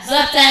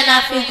zọpụta anyị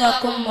n'afọ ike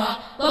ọkụ mmụọ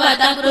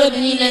kpọbata mkpụrụ obi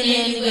niile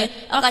n'eluigwe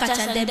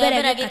ọkacha ndị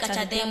ebere gị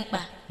kacha dị mkpa.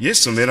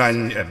 Yesu mere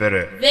anyị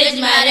ebere.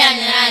 Virgin Maria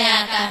nyere anyị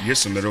aka.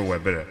 Yesu mere ụwa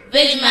ebere.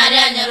 Virgin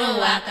Maria nyere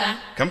ụwa aka.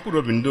 Ka mkpụrụ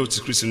obi ndị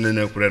otu Kristi ndị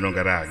na-ekwere nọ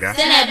gara aga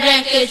site n'ebere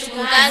nke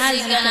Chukwu ka ha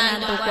ziga na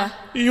ndokwa.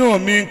 ihe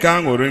omi nke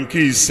aṅụrị nke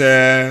ise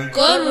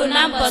Ka o ruru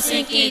na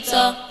mbọsị nke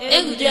ịtọ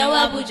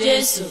egwurewa bụ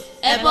Jesu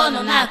ebe ọ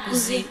nọ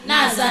na-akụzi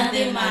na-aza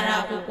ndị mara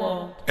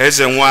akwụkwọ.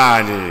 Eze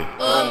nwanyị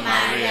O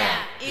Maria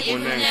ịbụ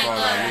nne nke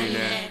ọra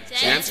niile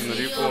chee ntị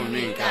nụrụ ife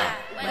omi nke a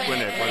ekwe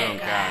na ekpere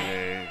nke anyị.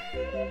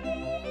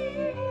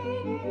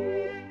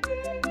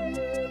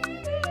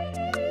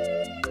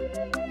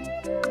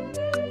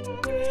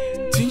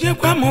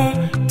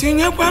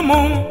 tinyekwa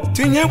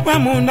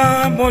m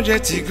na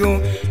bọjetị gị,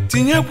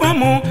 tinyekwa m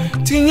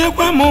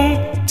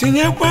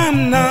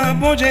na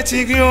bọjetị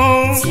gị.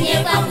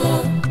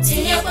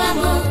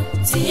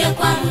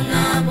 tinyekwa m na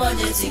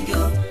bọjetị gị,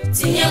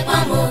 tinyekwa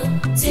m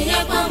na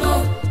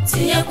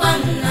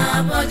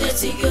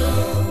bọjetị gị.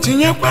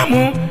 tinyekwa m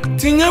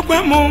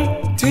na bọjetị gị,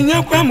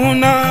 tinyekwa m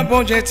na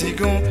bọjetị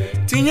gị.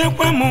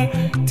 tinyekwa m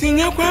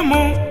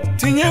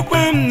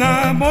na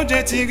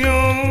bọjetị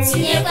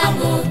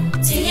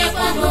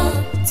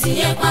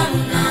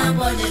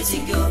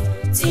gị,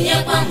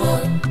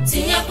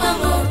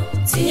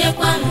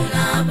 tinyekwa m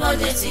na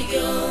bọjetị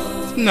gị.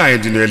 Nna anyị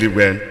dị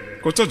n'eluigwe,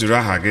 ka ụtọ juru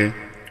aha gị,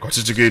 ka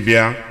ọchịchị gị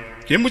bịa,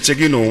 ka emuche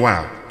gị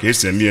n'ụwa ka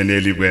esi eme ihe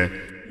n'eluigwe.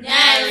 Nye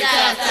anyị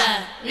tata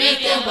nri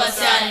nke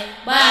ụbọchị anyị,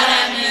 gbaghara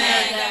anyị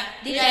mmehie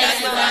dịka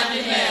isi gwa ndị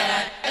mehiere,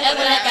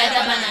 ekwela ka anyị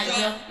daba na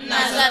njọ, ma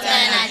zọpụta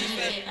anyị na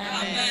njike.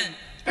 Amen.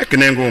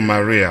 Ekene ngụ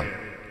Maria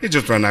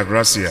ijupụtara na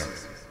gracia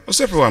o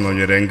sepụwa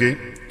nọnyere gị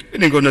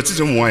ịdị ngọzi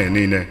n'etiti ụmụ nwaanyị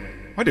niile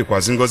ọ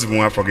dịkwazị ngọzi bụ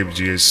nwa afọ gị bụ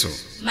Jesu.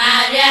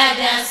 Maria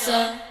dị nsọ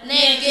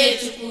na-eke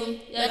Chukwu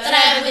yọtara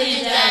ebe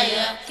ije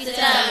ayọ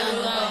kịta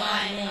alụrụ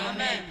nwaanyị.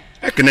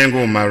 Ekene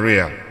ngụ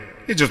Maria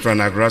ijupụtara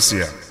na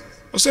gracia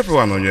o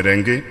sepụwa nọnyere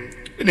gị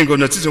ịdị ngọzi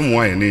n'etiti ụmụ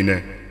nwaanyị niile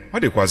ọ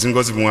dịkwazị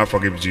ngọzi bụ nwa afọ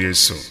gị bụ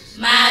Jesu.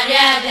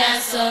 Maria dị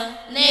nsọ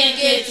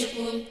na-eke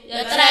Chukwu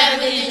yọtara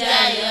ebe ije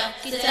ayọ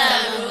kịta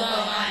alụrụ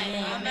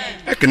nwaanyị.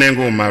 Ekene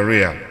ngụ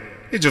Maria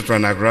ijupụtara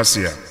na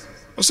gracia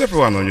o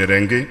sepụwa nọnyere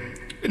gị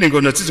ịdị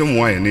ngọzi n'etiti ụmụ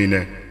nwaanyị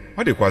niile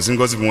ọ dịkwazị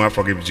ngọzi bụ nwa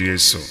afọ gị bụ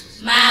Jesu.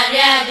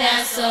 Maria dị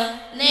nsọ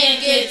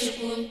na-eke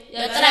Chukwu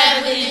yọtara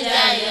ebe ije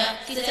ayọ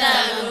kịta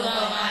alụrụ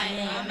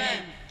nwaanyị.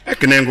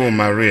 Ekene ngụ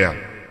Maria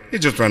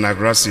ijupụtara na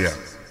gracia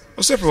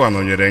o sepụwa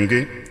nọnyere gị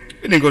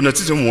ịdị ngọzi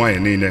n'etiti ụmụ nwaanyị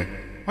niile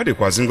ọ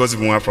dịkwazị ngọzi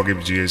bụ nwa afọ gị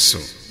bụ Jesu.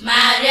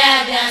 Maria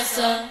dị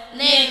nsọ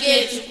na-eke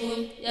Chukwu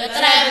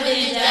yọtara ebe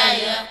ije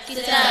ayọ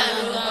kịta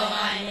alụrụ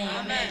nwaanyị.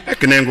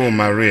 Ekenengo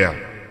Maria,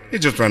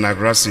 ijupụtara na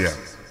gracia,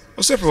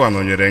 o sepụwa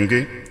nọnyere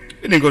gị,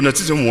 ịdị ngọzi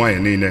n'etiti ụmụ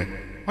nwaanyị niile,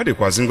 ọ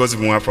dịkwazị ngọzi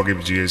bụ nwa afọ gị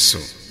bụ Jesu.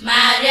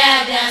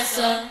 Maria dị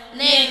nsọ,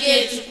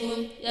 na-eke Chukwu,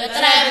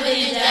 yọtara ebe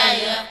ije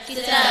ayọ,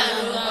 kịta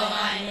alụrụ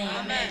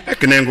nwaanyị.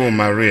 Ekenengo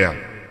Maria,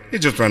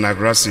 ijupụtara na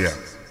gracia,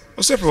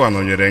 o sepụwa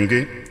nọnyere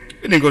gị,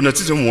 ịdị ngọzi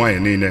n'etiti ụmụ nwaanyị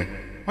niile,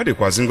 ọ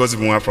dịkwazị ngọzi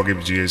bụ nwa afọ gị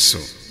bụ Jesu.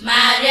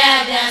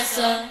 Maria dị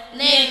nsọ,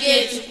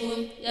 na-eke Chukwu,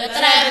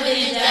 yọtara ebe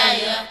ije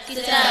ayọ,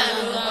 kịta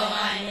alụrụ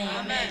nwaanyị.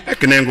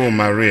 Ekenengo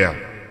Maria,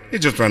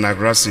 ijupụtara na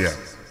gracia,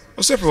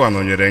 o sepụwa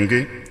nọnyere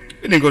gị,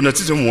 ịdị ngọzi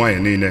n'etiti ụmụ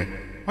nwaanyị niile,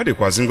 ọ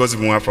dịkwazị ngọzi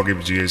bụ nwa afọ gị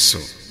bụ Jesu.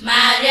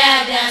 Maria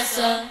dị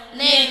nsọ,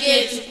 na-eke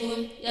Chukwu,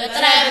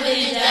 yọtara ebe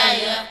ije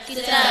ayọ,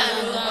 kịta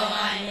alụrụ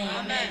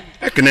nwaanyị.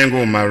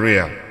 Ekenengo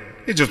Maria,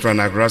 ijupụtara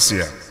na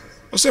gracia,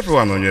 o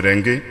sepụwa nọnyere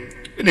gị,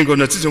 ịdị ngọzi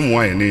n'etiti ụmụ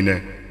nwaanyị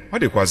niile, ọ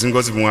dịkwazị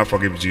ngọzi bụ nwa afọ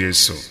gị bụ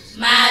Jesu.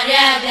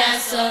 Maria dị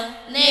nsọ,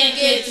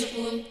 na-eke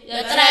Chukwu,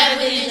 yọtara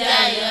ebe ije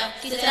ayọ,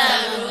 kịta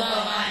alụrụ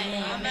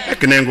nwaanyị.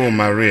 Ekenengo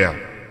Maria,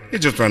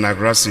 ijupụtara na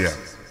gracia,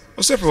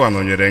 o sepụwa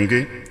nọnyere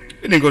gị,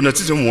 ịdị ngọzi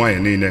n'etiti ụmụ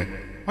nwaanyị niile,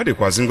 ọ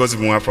dịkwazị ngọzi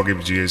bụ nwa afọ gị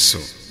bụ Jesu.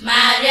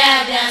 Maria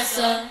dị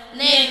nsọ,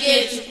 na-eke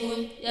Chukwu,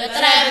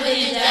 yọtara ebe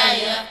ije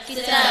ayọ,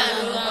 kịta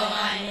alụrụ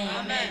nwaanyị.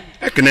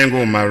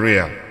 Ekenengo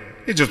Maria,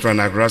 ijupụtara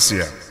na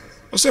gracia,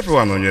 o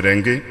sepụwa nọnyere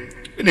gị,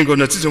 ịdị ngọzi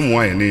n'etiti ụmụ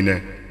nwaanyị niile,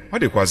 ọ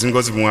dịkwazị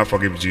ngọzi bụ nwa afọ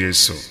gị bụ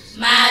Jesu.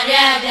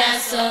 Maria dị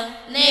nsọ,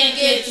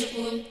 na-eke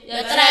Chukwu,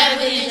 yọtara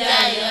ebe ije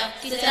ayọ,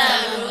 kịta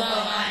alụrụ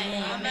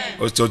nwaanyị.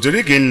 Otu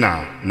dịrị gị nna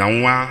na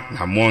nwa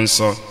na mmụọ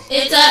nsọ,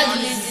 Etu ọ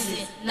dị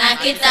izizi na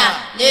kịta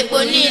na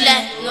ekpo niile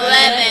n'ụwa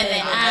ebebe.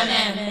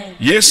 Amen.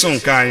 Yesu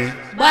nke anyị,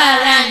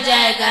 Gbaghara njọ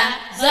anyị ga,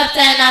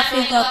 zọpụta anyị n'afọ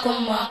nke ọkụ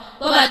mmụọ,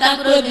 kpọbata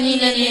mkpụrụ obi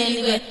niile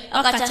n'eluigwe, ọ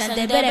kacha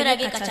ndị ebere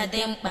gị kacha dị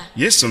mkpa.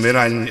 Yesu mere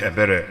anyị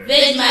ebere,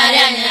 Virgin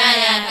Maria nyere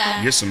anyị aka.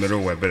 Yesu mere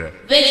ụwa ebere,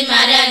 Virgin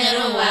Maria nyere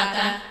ụwa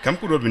aka. ka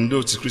mkpụrụ obi ndị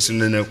otu Kristi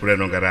ndị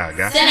na-ekwerenụ gara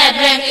aga Site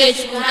n'ebere nke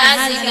Chukwu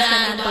ha ziga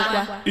na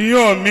ndokwa. ihe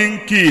omi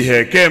nke ihe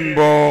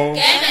kembụ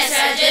Ka e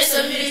mesịrị Jesu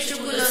mmiri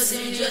Chukwu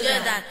n'osimiri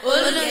Jọdan,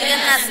 olu nke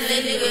nna si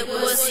n'eluigwe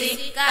kwuo sị,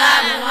 ka a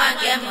bụ nwa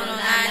nke m hụrụ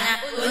n'anya,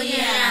 onye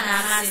ya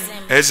na-amasị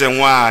m. Eze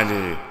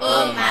nwanyị, O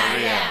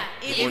Maria,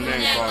 ịbụ nne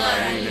nke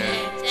ọra niile,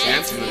 chee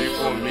ntị n'ife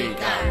omume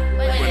nke a,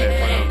 kwere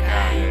ekpere nke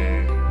anyị.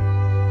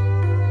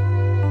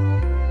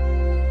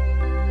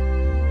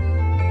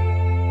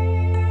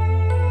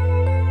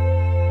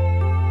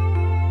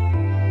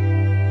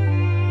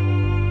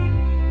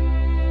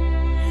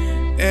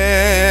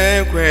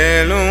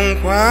 ekwelu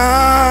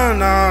nkwa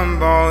na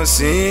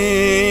mbọsị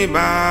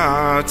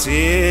baptismal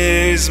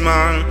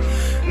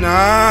na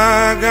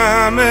aga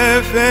m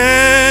efe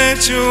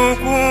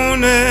Chukwu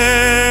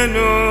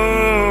n'elu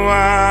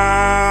ụwa,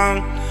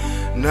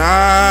 na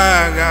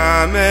aga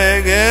m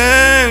ege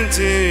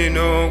ntị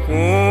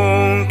n'okwu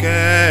nke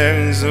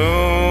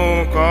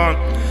nzukọ,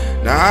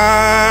 na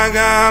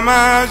aga m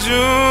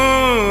ajụ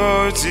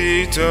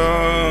otito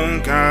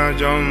nke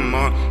ajọ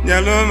mmụọ.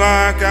 Nyelu m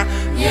aka,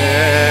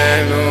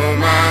 nyelu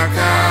m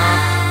aka,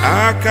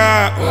 aka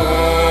o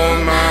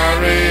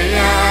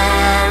Maria,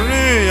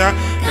 Maria,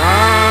 ka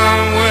m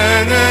wee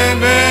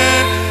n'ebe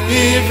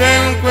ife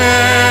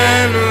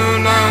nkwelu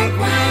na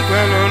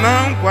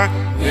nkwa.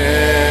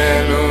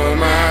 Nyelu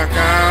m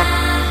aka,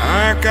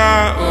 aka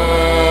o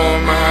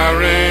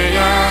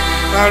Maria,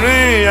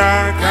 Maria,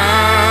 ka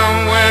m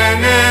wee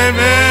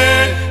n'ebe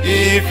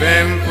ife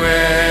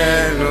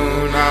nkwelu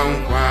na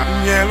nkwa.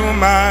 Nyelu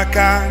m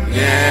aka,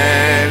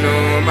 nyelu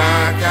m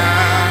aka,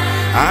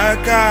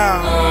 aka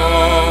o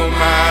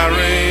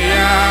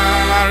Maria,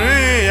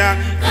 Maria,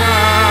 ka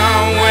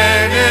m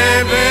wee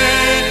n'ebe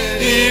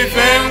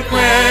ife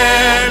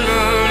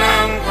nkwelu na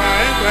nkwa,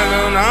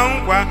 nkwelu na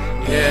nkwa.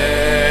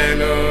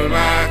 Nyelu m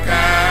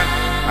aka,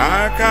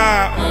 aka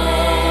o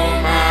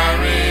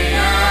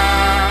Maria,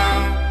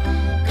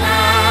 ka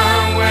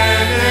m wee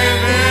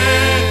n'ebe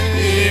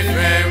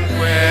ife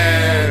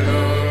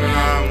nkwelu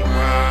na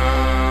nkwa.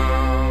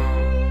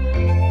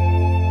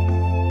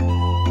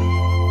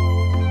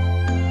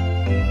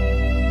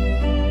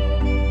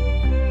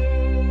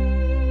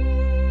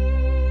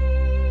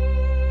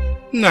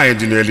 nna anyị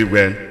dị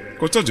n'eluigwe,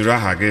 ka ụtọ juru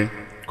aha gị,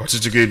 ka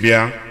ọchịchị gị bịa,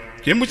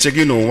 ka emuche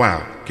gị n'ụwa a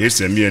ka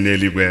esi eme ya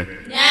n'eluigwe.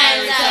 Nye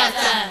anyị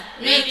tata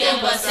nri nke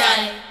ụbọchị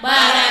anyị,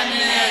 gbaghara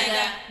mmehie anyị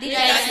ga,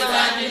 dịka isi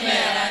gwa ndị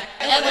meghara,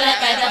 ekwela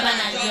ka anyị daba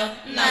na njọ,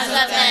 na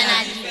zọpụta anyị na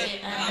njike.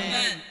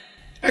 Amen.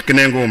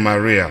 Ekenengo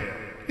Maria,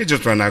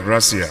 ijupụtara na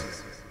gracia,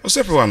 o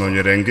sepụwa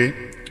nọnyere gị,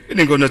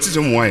 ịdị ngọzi n'etiti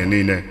ụmụ nwaanyị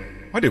niile,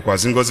 ọ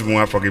dịkwazị ngọzi bụ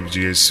nwa afọ gị bụ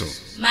Jesu.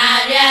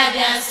 Maria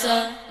dị nsọ,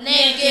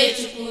 na-eke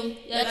Chukwu,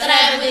 yọtara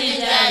ebe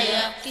ije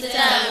ayọ,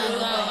 kịta alụrụ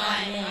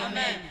nwaanyị.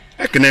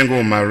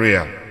 Ekenengo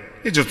Maria,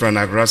 ijupụtara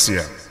na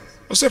gracia,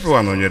 o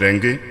sepụwa nọnyere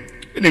gị,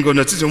 ịdị ngọzi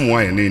n'etiti ụmụ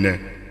nwaanyị niile,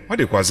 ọ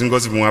dịkwazị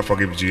ngọzi bụ nwa afọ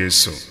gị bụ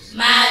Jesu.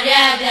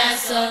 Maria dị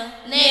nsọ,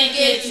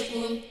 na-eke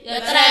Chukwu,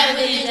 yọtara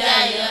ebe ije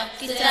ayọ,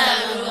 kịta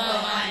alụrụ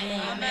nwaanyị.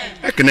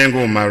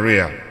 Ekenengo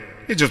Maria,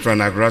 ijupụtara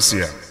na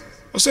gracia,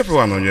 o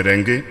sepụwa nọnyere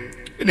gị,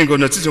 ịdị ngọzi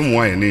n'etiti ụmụ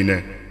nwaanyị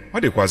niile, ọ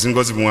dịkwazị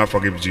ngọzi bụ nwa afọ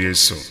gị bụ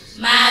Jesu.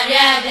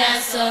 Maria dị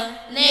nsọ,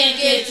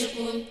 na-eke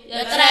Chukwu,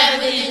 yọtara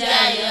ebe ndị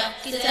ayọ,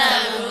 kịta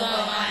lụrụ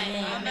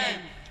anyị. Amen.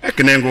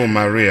 Ekene ngụ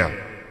Maria,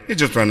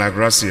 ijupụtara na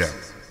gracia,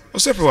 o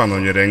sepụwa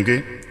nọnyere gị,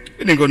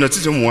 ịdị ngọ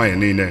n'etiti ụmụ nwaanyị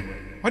niile,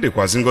 ọ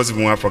dịkwazị ngọzi bụ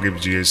nwa afọ gị bụ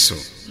Jesu.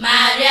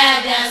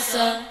 Maria dị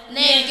nsọ,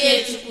 na-eke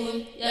Chukwu,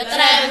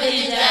 yọtara ebe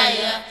ndị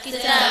ayọ,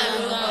 kịta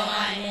lụrụ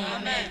anyị.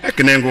 Amen.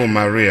 Ekene ngụ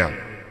Maria,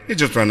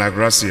 ijupụtara na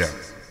gracia,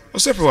 o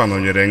sepụwa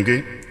nọnyere gị,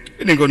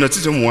 ịdị ngọ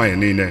n'etiti ụmụ nwaanyị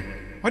niile,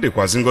 ọ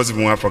dịkwazị ngọzi bụ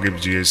nwa afọ gị bụ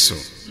Jesu.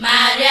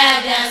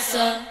 Maria dị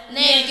nsọ,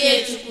 na-eke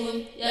Chukwu,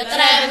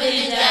 yọtara ebe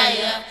ndị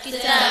ayọ,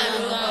 kịta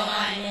lụrụ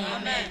anyị.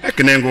 Amen.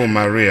 Ekene ngụ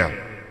Maria,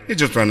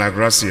 ijupụtara na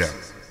gracia,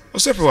 o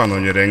sepụwa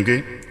nọnyere gị,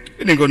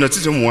 ịdị ngọ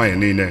n'etiti ụmụ nwaanyị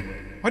niile,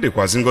 ọ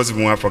dịkwazị ngọzi bụ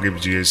nwa afọ gị bụ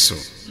Jesu.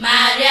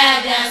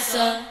 Maria dị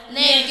nsọ,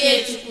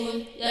 na-eke Chukwu,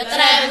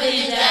 yọtara ebe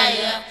ndị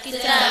ayọ,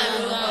 kịta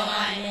lụrụ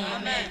anyị.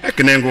 Amen.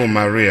 Ekene ngụ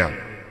Maria,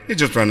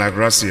 ijupụtara na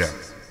gracia,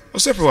 o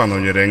sepụwa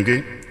nọnyere gị,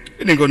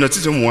 ịdị ngọ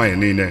n'etiti ụmụ nwaanyị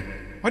niile,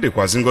 ọ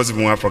dịkwazị ngọzi bụ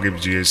nwa afọ gị bụ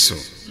Jesu.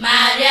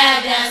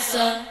 Maria dị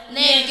nsọ,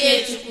 na-eke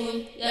Chukwu,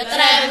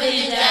 yọtara ebe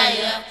ndị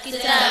ayọ,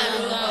 kịta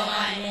lụrụ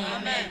anyị.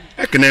 Amen.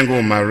 Ekene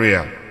ngụ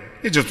Maria,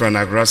 ijupụtara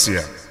na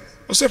gracia,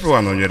 o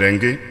sepụwa nọnyere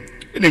gị,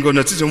 ịdị ngọ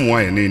n'etiti ụmụ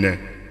nwaanyị niile,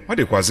 ọ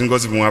dịkwazị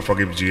ngọzi bụ nwa afọ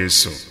gị bụ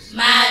Jesu.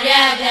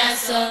 Maria dị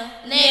nsọ,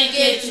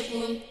 na-eke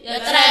Chukwu,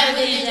 yọtara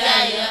ebe ndị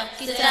ayọ,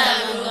 kịta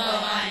lụrụ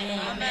anyị.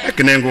 Amen.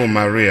 Ekene ngụ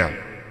Maria,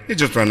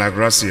 ijupụtara na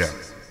gracia,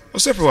 o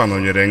sepụwa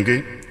nọnyere gị,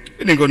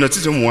 ịdị ngọ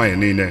n'etiti ụmụ nwaanyị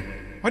niile,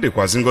 ọ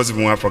dịkwazị ngọzi bụ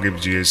nwa afọ gị bụ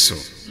Jesu.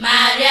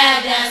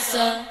 Maria dị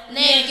nsọ,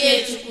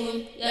 na-eke Chukwu,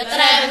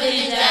 yọtara ebe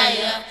ndị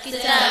ayọ,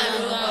 kịta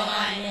lụrụ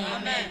anyị.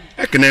 Amen.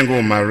 Ekene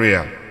ngụ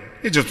Maria,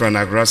 ijupụtara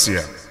na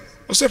gracia,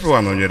 o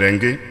sepụwa nọnyere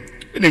gị,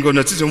 ịdị ngọ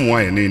n'etiti ụmụ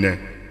nwaanyị niile,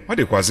 ọ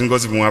dịkwazị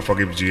ngọzi bụ nwa afọ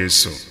gị bụ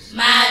Jesu.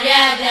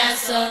 Maria dị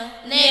nsọ,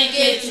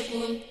 na-eke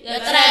Chukwu,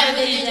 yọtara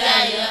ebe ndị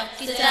ayọ,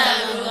 kịta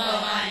lụrụ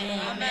anyị.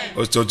 Amen.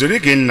 Otu dịrị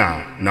gị Nna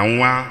na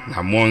Nwa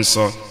na Mmụọ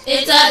Nsọ,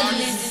 Etu ọ dị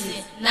n'izizi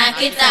na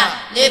kịta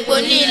na ekpo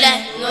niile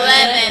n'ụwa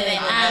ebebe.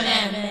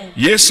 Amen.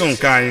 Yesu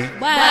nke anyị,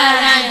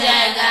 Gbaghara ndị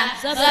agha,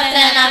 zọpụta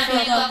ya n'afọ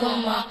nke ọkụ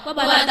mmụọ,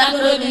 kpọbata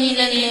mkpụrụ obi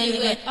niile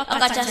n'eluigwe,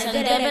 ọkachasị ndị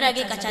ebere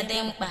gị kacha dị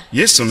mkpa.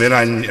 Yesu mere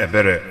anyị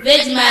ebere,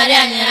 Virgin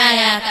Maria nyere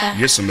anyị aka.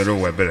 Yesu mere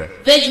ụwa ebere.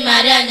 Virgin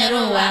Maria nyere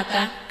ụwa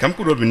aka. Ka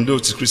mkpụrụ obi ndị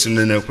otu Kristi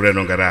ndị na-ekwere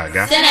nọ gara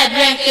aga, Site na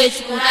ebere nke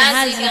Chukwu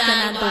ha si ike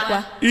na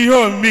ndokwa. Ihe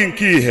omimi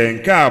nke ihe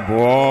nke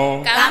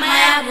abụọ. Ka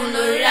mmanya bụ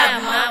n'oriri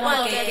agbamakwụkwọ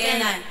nke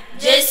Kenan,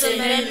 Jesu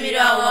mere mmiri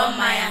ọghọọ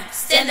mmanya,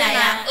 site na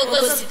ya o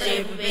gositere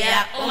ebube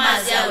ya,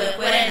 ụmụazị ya wee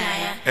kwere na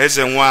ya.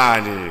 Eze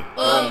nwanyị,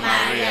 O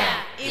Maria,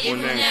 ịbụ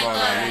nne nke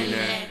ọra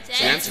niile,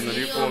 chee ntị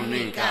nụrụ ife omimi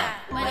nke a,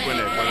 kwe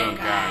na ekpere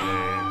nke anyị.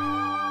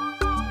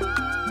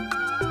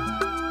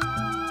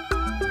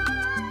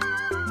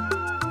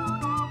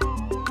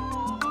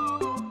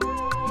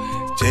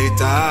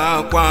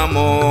 Chetakwa m,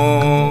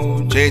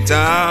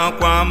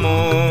 chetakwa m,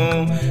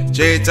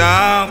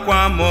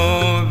 chetakwa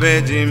m,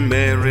 Virgin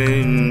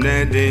Mary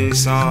nne dị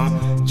nsọ.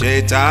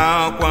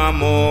 Chetakwa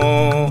m,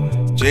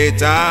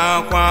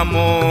 chetakwa m,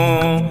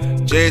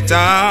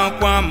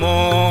 chetakwa m,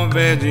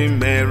 Virgin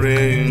Mary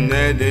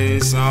nne dị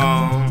nsọ.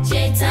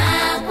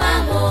 Chetakwa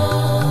m,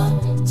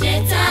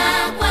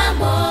 chetakwa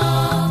m,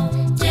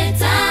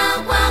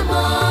 chetakwa m,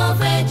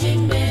 Virgin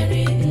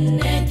Mary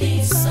nne dị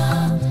nsọ.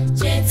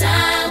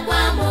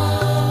 Chetakwa m,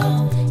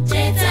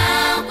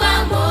 chetakwa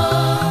m,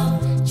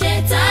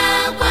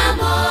 chetakwa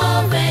m,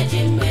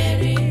 Virgin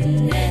Mary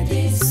nne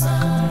dị nsọ.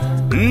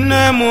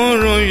 Nne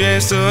mụrụ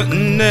Yesu,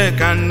 nne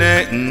ka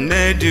nne,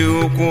 nne dị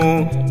ukwu,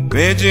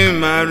 Virgin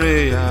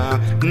Maria,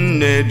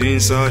 nne dị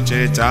nsọ.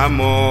 Cheta m,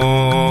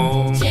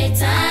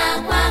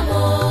 Chetakwa m,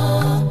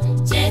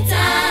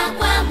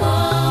 chetakwa m,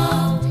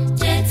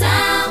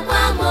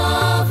 chetakwa m,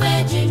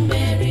 Virgin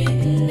Mary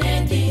nne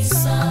dị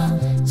nsọ.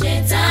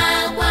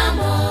 Chetakwa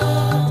m,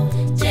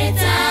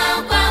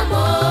 chetakwa m,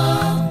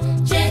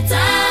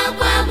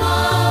 chetakwa m,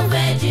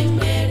 Virgin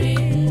Mary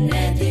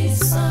nne dị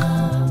nsọ.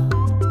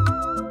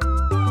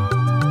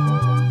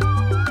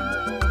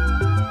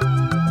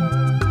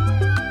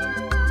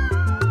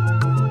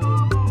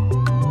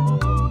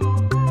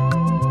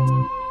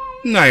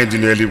 Nna anyị dị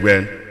n'eluigwe,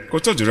 ka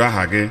ụtọ juru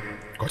aha gị,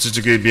 ka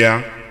ọchịchị gị bịa,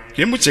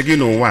 ka emuche gị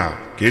n'ụwa a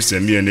ka esi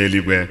eme ya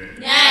n'eluigwe.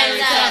 Nye anyị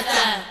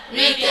tata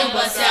nri nke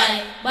ụbọchị anyị,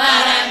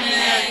 gbaghara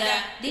mmehie anyị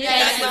dịka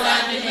anyị si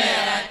gbaghara ndị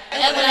mehiere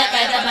anyị, ekwela ka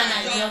anyị daba na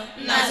njọ,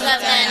 ma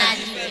zọpụta anyị na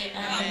ajọ ife.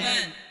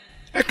 Amen.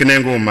 Ekene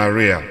ngụ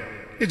Maria,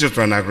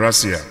 ijupụtara na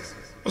gracia,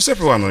 o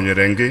sepụwa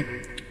nọnyere gị,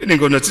 ịdị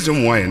ngọ n'etiti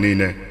ụmụ nwaanyị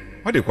niile,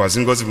 ọ dịkwazị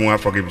ngọzi bụ nwa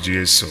afọ gị bụ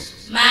Jesu.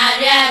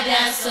 Maria dị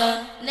nsọ,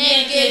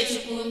 na-eke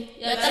Chukwu,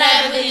 yọtara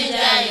ebe ndị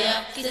ayọ,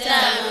 kịta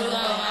lụrụ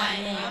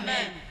anyị.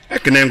 Amen.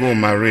 Ekene ngụ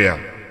Maria,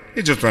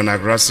 ijupụtara na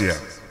gracia,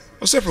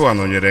 o sepụwa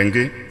nọnyere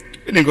gị,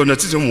 ịdị ngọ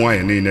n'etiti ụmụ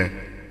nwaanyị niile,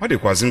 ọ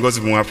dịkwazị ngọzi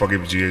bụ nwa afọ gị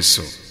bụ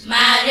Jesu.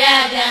 Maria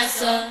dị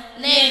nsọ,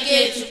 na-eke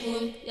Chukwu,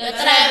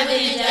 yọtara ebe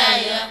ndị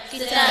ayọ,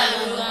 kịta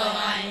lụrụ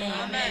anyị.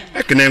 Amen.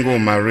 Ekene ngụ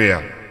Maria,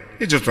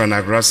 ijupụtara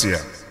na gracia,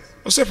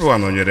 o sepụwa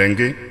nọnyere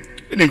gị,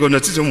 ịdị ngọ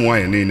n'etiti ụmụ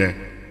nwaanyị niile,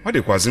 ọ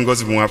dịkwazị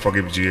ngọzi bụ nwa afọ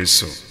gị bụ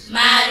Jesu.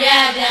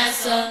 Maria dị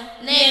nsọ,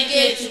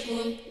 na-eke Chukwu,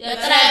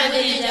 yọtara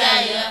ebe dị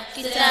anyị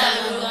kịta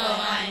alụrụ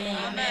anyị.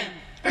 Amen.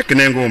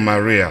 Ekene ngụ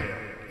Maria,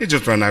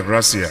 ijupụtara na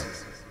gracia,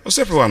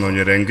 osepụwa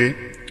nọnyere gị,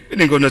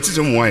 ịdị ngọzi n'etiti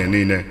ụmụ nwaanyị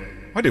niile,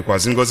 ọ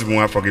dịkwazị ngọzi bụ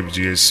nwa afọ gị bụ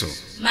Jesu.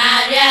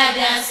 Maria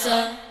dị nsọ,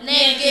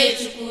 na-eke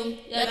Chukwu,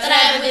 yọtara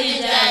ebe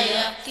dị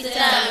anyị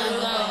kịta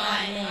alụrụ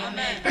anyị.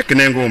 Amen.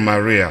 Ekene ngụ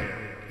Maria,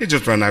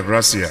 ijupụtara na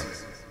gracia,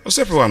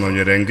 osepụwa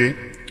nọnyere gị,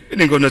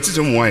 ịdị ngọzi n'etiti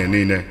ụmụ nwaanyị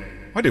niile,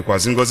 ọ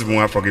dịkwazị ngọzi bụ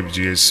nwa afọ gị bụ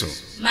Jesu.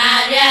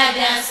 Maria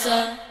dị nsọ,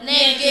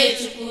 na-eke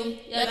Chukwu,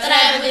 yọtara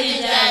ebe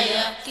dị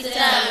anyị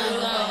kịta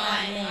alụrụ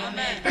anyị.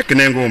 Amen.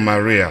 Ekene ngụ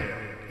Maria,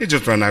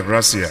 ijupụtara na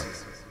gracia,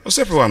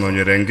 osepụwa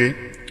nọnyere gị,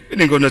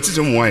 ịdị ngọzi n'etiti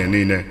ụmụ nwaanyị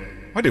niile,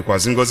 ọ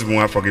dịkwazị ngọzi bụ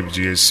nwa afọ gị bụ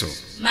Jesu.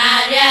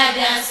 Maria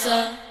dị nsọ,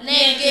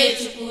 na-eke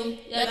Chukwu,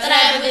 yọtara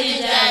ebe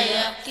dị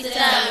anyị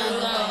kịta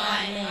alụrụ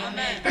anyị.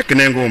 Amen.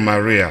 Ekene ngụ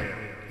Maria,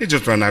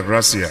 ijupụtara na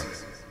gracia,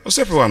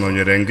 osepụwa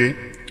nọnyere gị,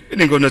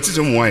 ịdị ngọzi n'etiti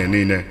ụmụ nwaanyị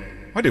niile,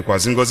 ọ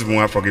dịkwazị ngọzi bụ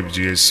nwa afọ gị bụ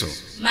Jesu.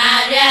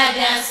 Maria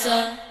dị nsọ,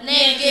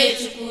 na-eke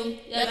Chukwu,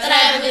 yọtara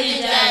ebe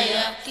dị anyị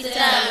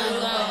kịta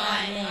alụrụ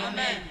anyị.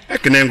 Amen.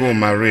 Ekene ngụ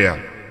Maria,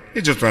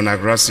 ijupụtara na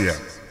gracia,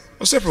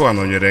 osepụwa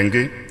nọnyere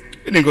gị,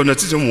 ịdị ngọzi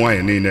n'etiti ụmụ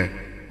nwaanyị niile,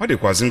 ọ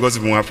dịkwazị ngọzi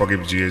bụ nwa afọ gị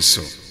bụ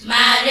Jesu.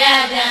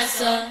 Maria dị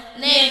nsọ,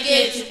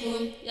 na-eke Chukwu,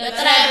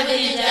 yọtara ebe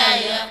dị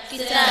anyị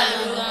kịta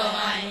alụrụ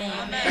anyị.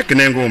 Amen.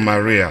 Ekene ngụ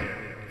Maria,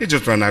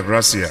 ijupụtara na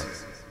gracia,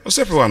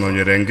 osepụwa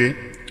nọnyere gị,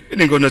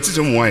 ịdị ngọzi n'etiti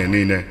ụmụ nwaanyị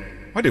niile,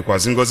 ọ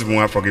dịkwazị ngọzi bụ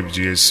nwa afọ gị bụ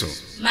Jesu.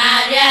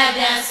 Maria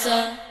dị nsọ,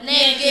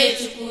 na-eke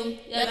Chukwu,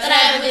 yọtara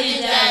ebe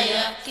dị anyị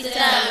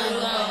kịta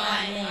alụrụ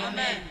anyị.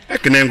 Amen.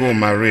 Ekene ngụ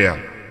Maria,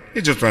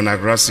 ijupụtara na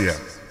gracia,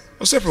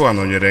 osepụwa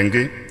nọnyere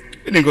gị,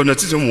 ịdị ngọzi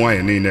n'etiti ụmụ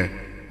nwaanyị niile,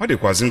 ọ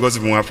dịkwazị ngọzi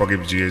bụ nwa afọ gị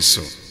bụ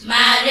Jesu.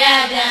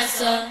 Maria dị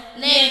nsọ,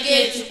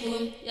 na-eke Chukwu,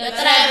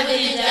 yọtara ebe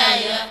dị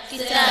anyị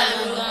kịta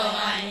alụrụ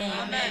anyị.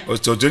 Amen.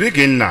 Otu dịrị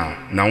gị nna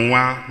na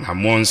nwa na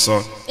mmụọ nsọ,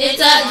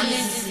 etu ọ dị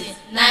n'izizi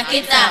na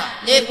kịta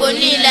na ekpo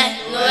niile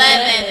n'ụwa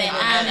ebebe.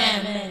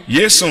 Amen.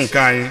 Yesu nke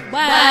anyị,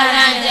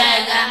 gbaghara ndị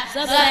agha,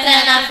 zọpụta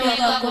ya n'afọ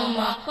ọkụ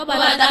mmụọ,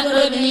 kpọbata mkpụrụ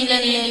obi niile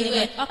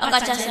n'eluigwe,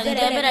 ọkachasị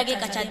ndị ebere gị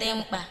kacha dị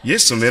mkpa.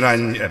 Yesu mere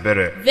anyị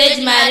ebere.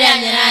 Virgin Maria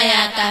nyere anyị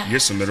aka.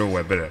 Yesu mere ụwa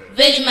ebere.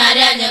 Virgin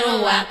Maria nyere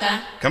ụwa aka.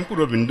 Ka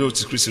mkpụrụ obi ndị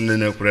otu Kristi ndị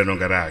na-ekwere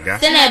gara aga,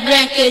 site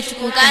n'ebere nke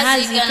Chukwu ka ha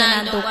si ike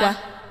na ndokwa.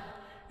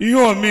 Ihe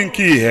omimi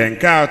nke ihe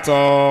nke atọ.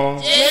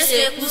 Jesu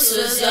ekwusa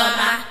ozi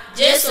ọma.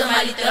 Jesu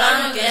malitere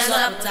ọrụ nke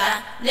nzọpụta,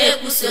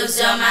 na-ekwusa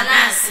ozi ọma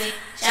na-asị,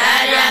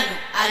 chagharịanụ,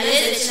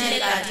 alaeze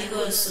Chineke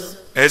adịgo nso.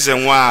 Eze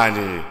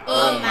nwanyị,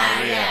 O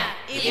Maria,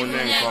 ịbụ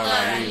nne nke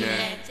ọra niile,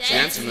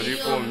 chee ntị nụrụ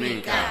ife omimi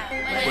nke a,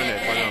 ekwe na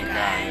ekpere nke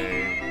anyị.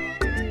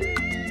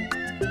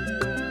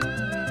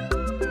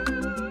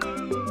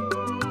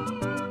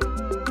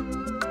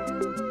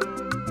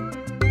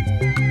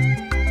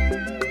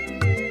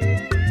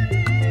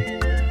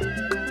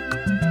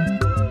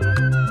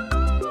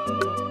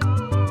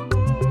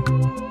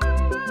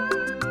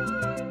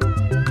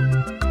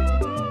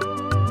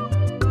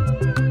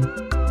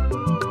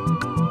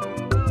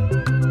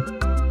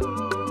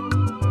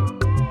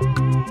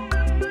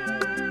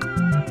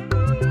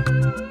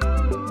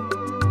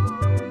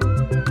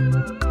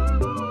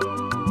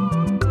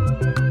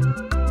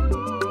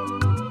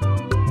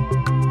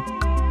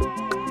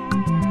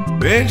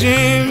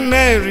 Virgin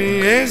Mary,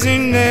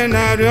 ezinne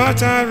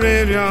na-arịọta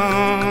arịrịọ,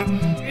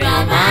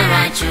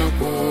 rịọbara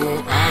Chukwu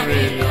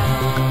arịrịọ.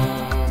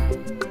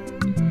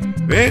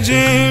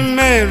 Virgin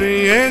Mary,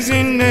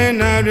 ezinne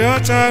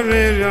na-arịọta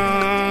arịrịọ,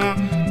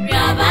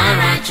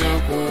 rịọbara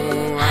Chukwu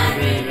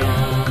arịrịọ.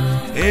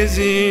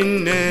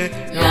 ezinne,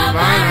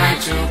 rịọbara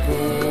Chukwu,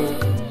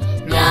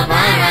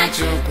 rịọbara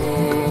Chukwu,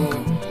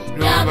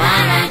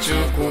 rịọbara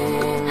Chukwu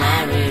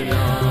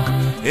arịrịọ.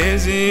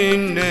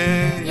 ezinne,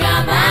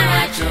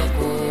 rịọbara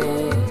Chukwu,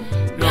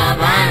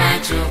 rịọbara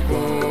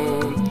Chukwu,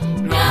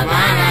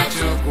 rịọbara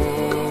Chukwu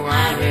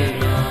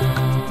arịrịọ.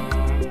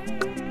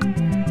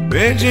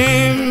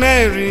 Virgin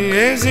Mary,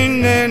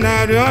 ezinne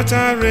na-arịọta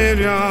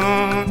arịrịọ,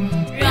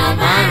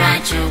 rịọbara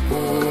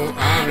Chukwu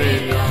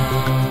arịrịọ.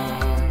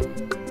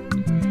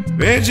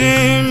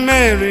 Virgin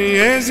Mary,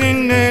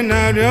 ezinne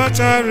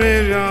na-arịọta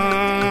arịrịọ,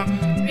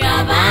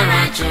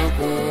 rịọbara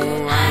Chukwu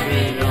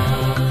arịrịọ.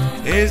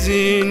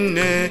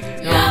 ezinne,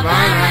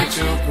 rịọbara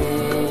Chukwu,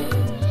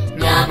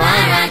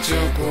 rịọbara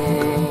Chukwu,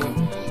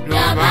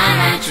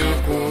 rịọbara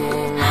Chukwu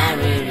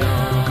arịrịọ.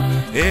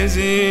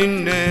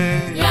 ezinne,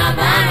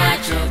 rịọbara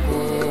Chukwu,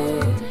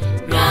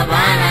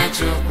 rịọbara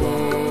Chukwu,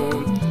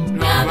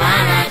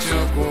 rịọbara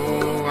Chukwu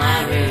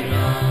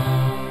arịrịọ.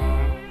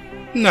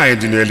 Nna anyị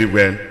dị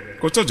n'eluigwe,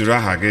 ka ụtọ juru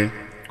aha gị,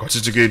 ka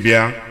ọchịchị gị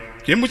bịa,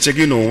 ka emuche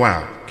gị n'ụwa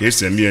ka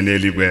esi eme ihe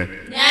n'eluigwe.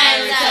 Nye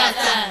anyị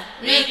tata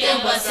nri nke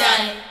ụbọchị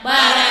anyị,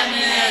 gbaghara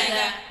mmehie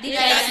anyị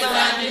dịka anyị si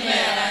gbaa ndị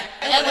mmehie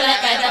anyị, ekwela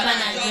ka anyị daba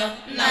na njọ,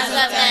 ma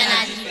zọpụta anyị na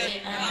njike.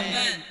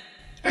 Amen.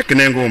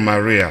 Ekene ngụ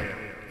Maria,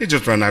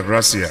 ijupụtara na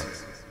gracia,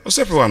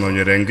 osepụwa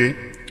nọnyere gị,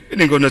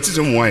 ịdị ngọzi n'etiti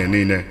ụmụ nwaanyị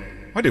niile,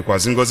 ọ ọ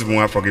dịkwazị ngọzi bụ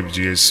nwa afọ gị bụ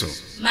Jesu.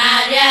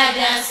 Maria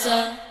dị nsọ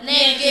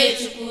na-eke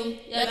Chukwu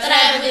yọtara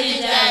ebe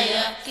ije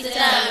ayọ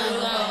kịta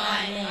lụrụ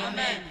anyị.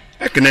 Amen.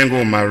 Ekene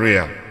ngụ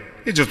Maria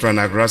ijupụtara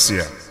na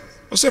gracia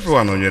o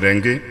sepụwa nọnyere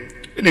gị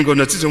ịdị ngọ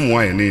n'etiti ụmụ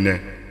nwaanyị niile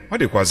ọ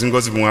dịkwazị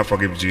ngọzi bụ nwa afọ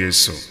gị bụ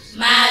Jesu.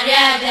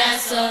 Maria dị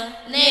nsọ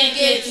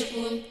na-eke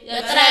Chukwu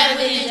yọtara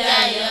ebe ije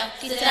ayọ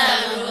kịta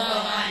lụrụ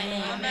anyị.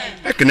 Amen.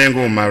 Ekene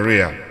ngụ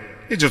Maria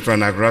ijupụtara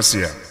na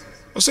gracia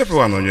o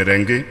sepụwa nọnyere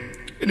gị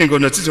ịdị ngọ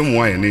n'etiti ụmụ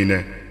nwaanyị niile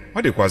ọ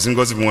dịkwazị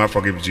ngọzi bụ nwa afọ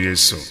gị bụ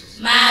Jesu.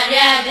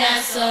 Maria dị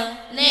nsọ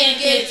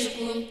na-eke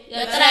Chukwu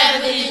yọtara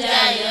ebe ije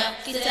ayọ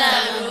kịta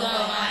lụrụ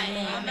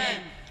anyị. Amen.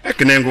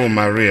 Ekene ngụ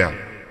Maria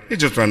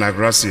ijupụtara na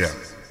gracia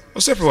o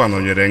sepụwa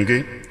nọnyere gị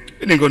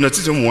ịdị ngọ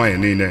n'etiti ụmụ nwaanyị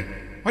niile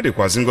ọ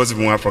dịkwazị ngọzi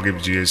bụ nwa afọ gị bụ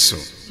Jesu.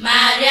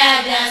 Maria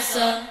dị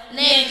nsọ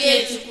na-eke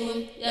Chukwu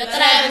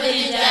yọtara ebe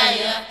ije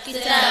ayọ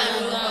kịta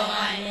lụrụ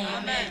anyị.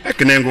 Amen.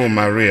 Ekene ngụ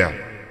Maria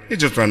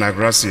ijupụtara na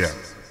gracia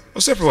o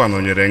sepụwa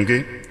nọnyere gị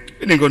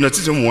ịdị ngọ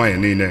n'etiti ụmụ nwaanyị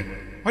niile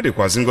ọ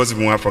dịkwazị ngọzi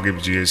bụ nwa afọ gị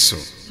bụ Jesu.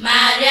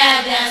 Maria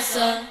dị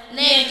nsọ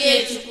na-eke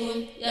Chukwu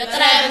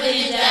yọtara ebe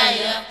ije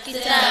ayọ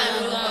kịta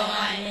lụrụ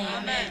anyị.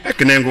 Amen.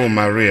 Ekene ngụ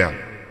Maria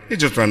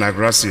ijupụtara na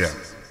gracia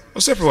o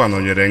sepụwa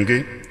nọnyere gị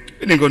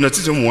ịdị ngọ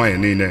n'etiti ụmụ nwaanyị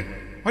niile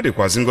ọ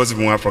dịkwazị ngọzi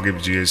bụ nwa afọ gị bụ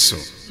Jesu.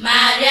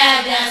 Maria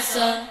dị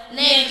nsọ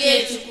na-eke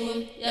Chukwu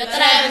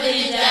yọtara ebe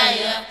ije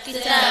ayọ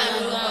kịta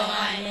lụrụ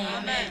anyị.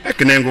 Amen.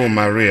 Ekene ngụ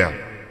Maria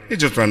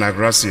ijupụtara na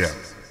gracia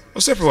o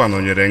sepụwa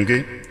nọnyere gị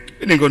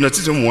ịdị ngọ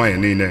n'etiti ụmụ nwaanyị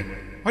niile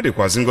ọ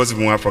dịkwazị ngọzi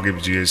bụ nwa afọ gị bụ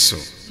Jesu.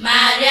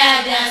 Maria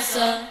dị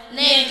nsọ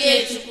na-eke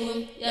Chukwu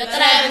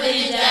yọtara ebe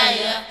ije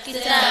ayọ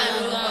kịta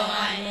lụrụ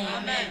anyị.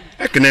 Amen.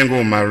 Ekene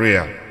ngụ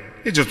Maria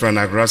ijupụtara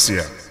na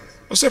gracia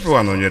o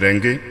sepụwa nọnyere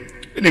gị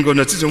ịdị ngọ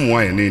n'etiti ụmụ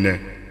nwaanyị niile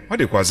ọ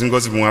dịkwazị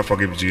ngọzi bụ nwa afọ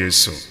gị bụ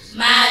Jesu.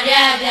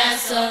 Maria dị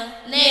nsọ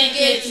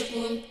na-eke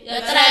Chukwu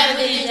yọtara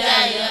ebe ije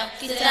ayọ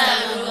kịta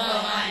lụrụ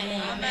anyị.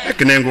 Amen.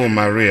 Ekene ngụ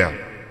Maria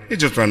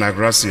ijupụtara na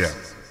gracia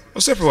o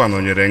sepụwa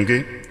nọnyere gị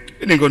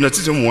ịdị ngọ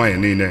n'etiti ụmụ nwaanyị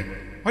niile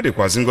ọ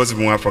dịkwazị ngọzi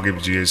bụ nwa afọ gị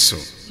bụ Jesu.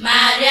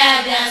 Maria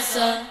dị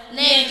nsọ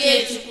na-eke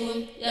Chukwu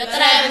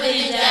yọtara ebe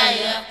ije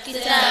ayọ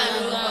kịta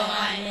lụrụ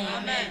anyị.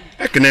 Amen.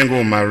 Ekene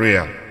ngụ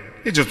Maria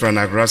ijupụtara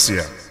na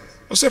gracia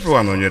o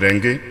sepụwa nọnyere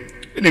gị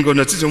ịdị ngọ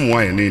n'etiti ụmụ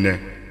nwaanyị niile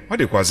ọ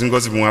dịkwazị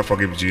ngọzi bụ nwa afọ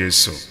gị bụ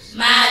Jesu.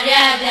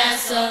 Maria dị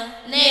nsọ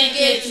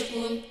na-eke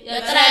Chukwu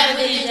yọtara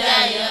ebe ije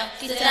ayọ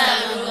kịta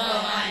lụrụ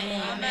anyị.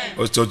 Amen.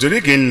 Otu dịrị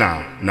gị nna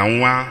na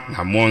nwa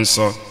na mmụọ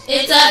nsọ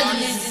etu ọ dị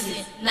n'izizi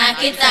na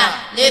kịta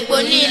na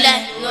ekpo niile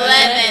n'ụwa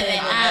ebebe.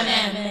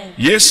 Amen.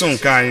 Yesu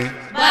nke anyị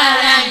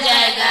gbaghara njọ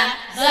anyị ga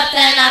zọpụta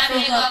anyị n'afọ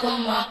nke ọkụ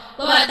mmụọ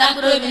kpọbata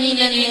mkpụrụ obi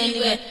niile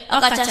n'eluigwe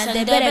ọkachasị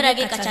ebere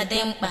gị kacha dị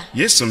mkpa.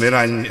 Yesu mere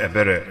anyị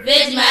ebere.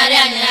 Virgin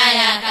Maria nyere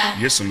anyị aka.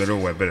 Yesu mere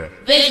ụwa ebere.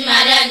 Virgin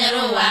Maria nyere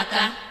ụwa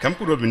aka. Ka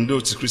mkpụrụ obi ndị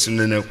otu Kristi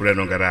ndị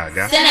na-ekwerenụ gara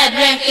aga site na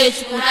ebere nke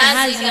Chukwu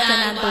ha si ike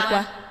na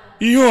ndokwa.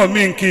 ihe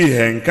omi nke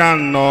ihe nke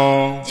anọ.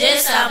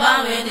 Jesu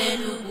agbanwee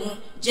n'elu ugwu.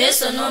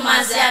 Jesu na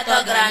ụmụazị atọ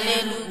gara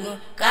n'elu ugwu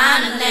ka ha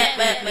nọ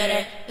na-ekpe ekpere.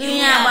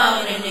 Ihe a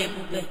gbanwere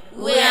n'ebube,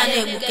 uwe ya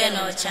na-egbuke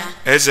n'ọcha.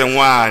 Eze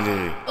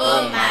nwanyị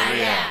O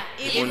Maria,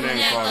 ịbụ nne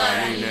nke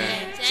ọra niile,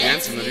 chee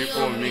ntị nụrụ ikpe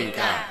omume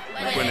nke a,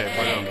 ekwe na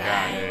ekpere nke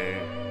anyị.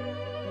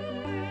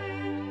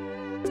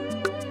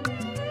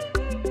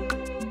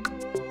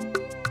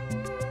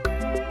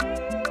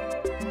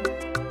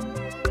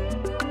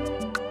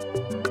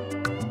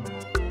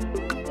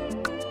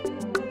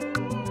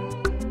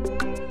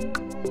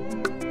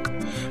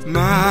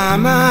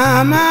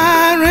 Mama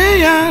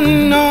Maria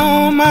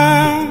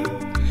Noma,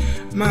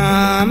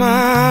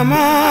 Mama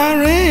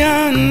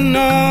Maria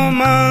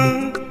Noma,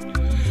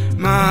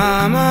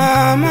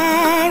 Mama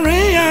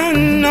Maria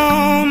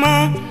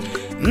Noma,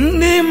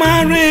 Ndi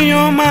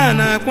Maria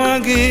Mana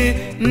Kwagi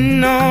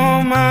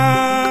Noma.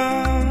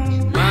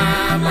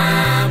 Mama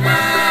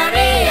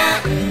Maria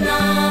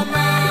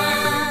Noma,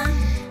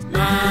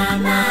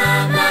 Mama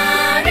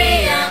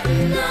Maria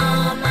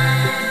Noma, Mama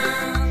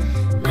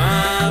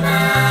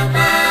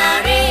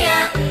Maria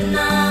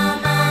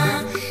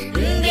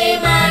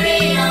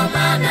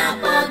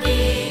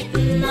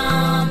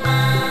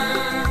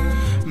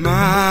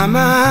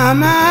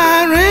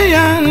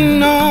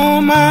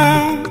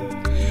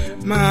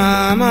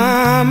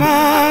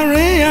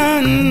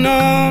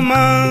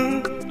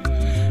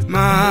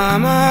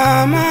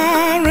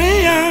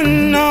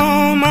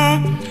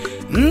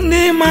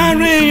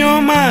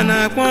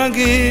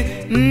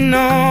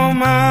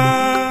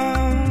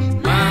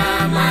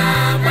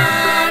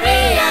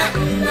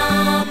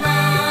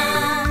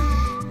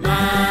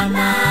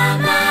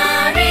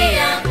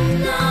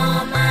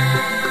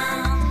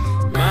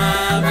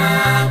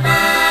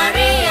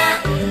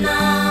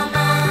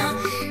Noma,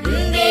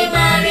 Ndi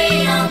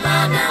Maria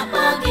Mana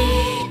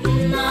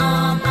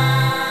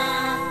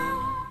Kwagi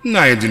Noma. Nna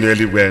anyị dị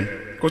n'eluigwe,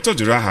 ka ụtọ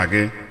juru aha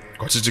gị,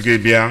 ka ọchịchị gị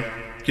bịa,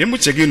 ka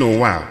emuche gị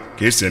n'ụwa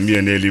ka esi eme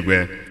ihe n'eluigwe.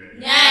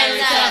 Nye anyị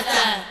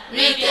tata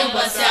n'ike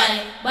ụbọchị anyị,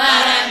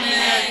 gbaghara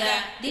mmehie anyị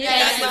dịka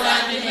isi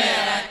gbaghara ndị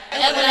mehiere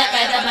anyị, ekwela ka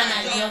anyị daba na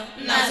njọ,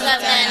 ma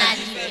zọpụta anyị na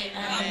njike.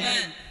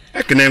 Amen.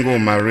 ekene ngụ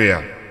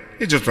Maria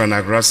ijupụtara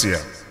na gracia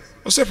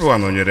osepụwa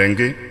nọnyere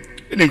gị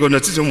ịdị ngọzi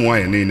n'etiti ụmụ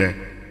nwaanyị niile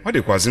ọ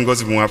dịkwazị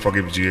ngọzi bụ nwa afọ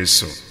gị bụ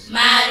Jesu.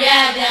 Maria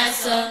dị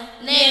nsọ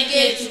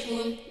na-eke Chukwu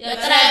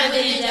yọtara ebe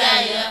ndị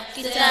anyị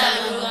kịta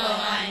alụrụ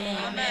anyị.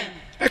 Amen.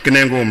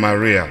 ekene ngụ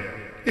Maria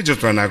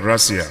ijupụtara na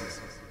gracia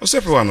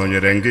osepụwa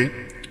nọnyere gị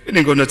ịdị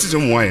ngọzi n'etiti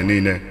ụmụ nwaanyị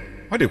niile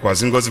ọ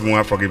dịkwazị ngọzi bụ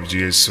nwa afọ gị bụ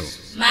Jesu.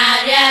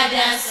 Maria dị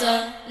nsọ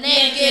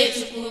na-eke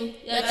Chukwu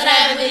yọtara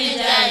ebe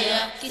ndị anyị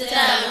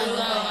kịta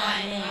alụrụ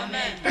anyị.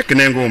 Amen.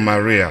 ekene ngụ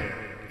Maria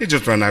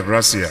ijupụtara na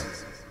gracia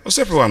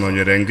osepụwa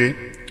nọnyere gị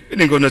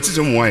ịdị ngọzi n'etiti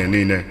ụmụ nwaanyị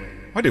niile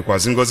ọ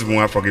dịkwazị ngọzi bụ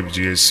nwa afọ gị bụ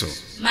Jesu.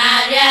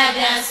 Maria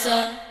dị nsọ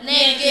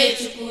na-eke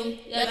Chukwu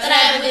yọtara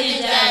ebe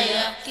ndị anyị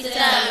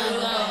kịta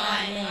alụrụ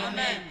anyị.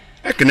 Amen.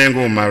 ekene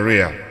ngụ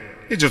Maria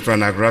ijupụtara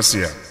na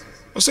gracia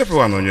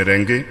osepụwa nọnyere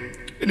gị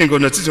ịdị ngọzi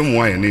n'etiti ụmụ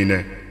nwaanyị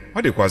niile ọ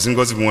dịkwazị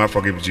ngọzi bụ nwa afọ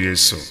gị bụ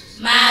Jesu.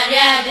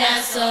 Maria dị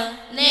nsọ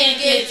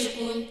na-eke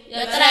Chukwu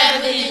yọtara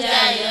ebe ndị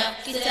anyị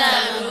kịta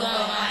alụrụ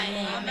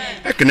anyị. Amen.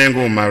 ekene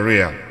ngụ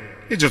Maria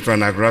ijupụtara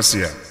na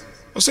gracia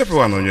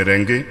osepụwa nọnyere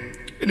gị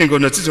ịdị ngọzi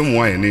n'etiti ụmụ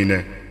nwaanyị niile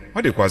ọ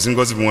dịkwazị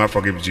ngọzi bụ nwa afọ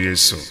gị bụ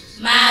Jesu.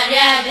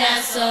 Maria dị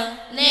nsọ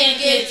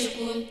na-eke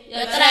Chukwu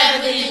yọtara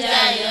ebe ndị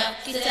anyị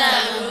kịta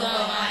alụrụ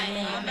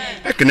anyị. Amen.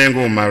 ekene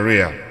ngụ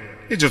Maria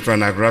ijupụtara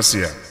na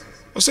gracia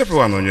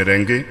osepụwa nọnyere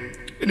gị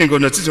ịdị ngọzi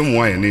n'etiti ụmụ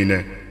nwaanyị niile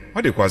ọ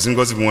dịkwazị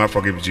ngọzi bụ nwa afọ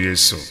gị bụ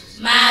Jesu.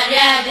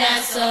 Maria dị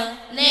nsọ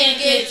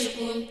na-eke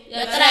Chukwu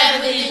yọtara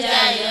ebe ndị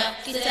anyị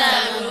kịta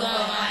alụrụ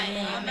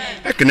anyị. Amen.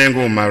 ekene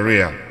ngụ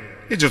Maria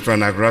ijupụtara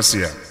na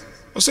gracia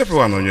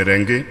osepụwa nọnyere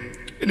gị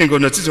ịdị ngọzi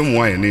n'etiti ụmụ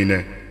nwaanyị niile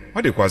ọ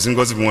dịkwazị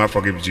ngọzi bụ nwa afọ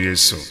gị bụ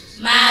Jesu.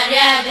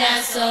 Maria dị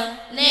nsọ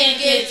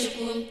na-eke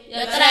Chukwu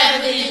yọtara ebe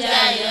ndị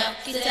anyị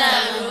kịta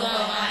alụrụ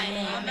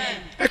anyị. Amen.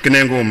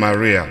 ekene ngụ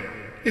Maria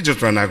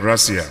ijupụtara na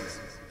gracia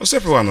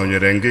osepụwa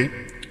nọnyere gị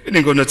ịdị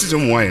ngọzi n'etiti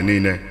ụmụ nwaanyị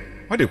niile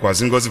ọ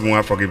dịkwazị ngọzi bụ nwa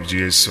afọ gị bụ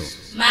Jesu.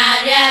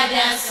 Maria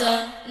dị nsọ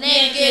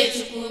na-eke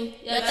Chukwu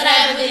yọtara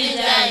ebe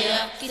ndị anyị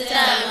kịta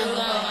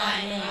alụrụ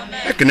anyị.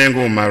 Amen. ekene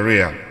ngụ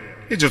Maria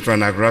ijupụtara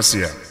na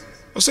gracia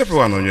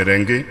osepụwa nọnyere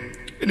gị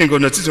ịdị ngọzi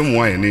n'etiti ụmụ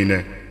nwaanyị niile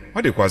ọ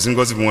dịkwazị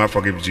ngọzi bụ nwa afọ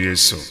gị bụ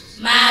Jesu.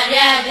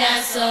 Maria dị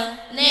nsọ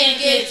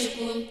na-eke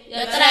Chukwu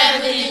yọtara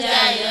ebe ndị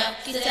anyị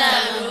kịta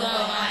alụrụ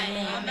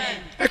anyị. Amen.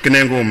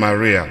 ekene ngụ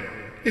Maria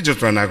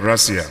ijupụtara na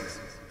gracia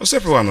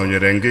osepụwa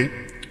nọnyere gị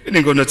ịdị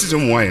ngọzi n'etiti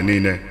ụmụ nwaanyị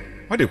niile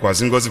ọ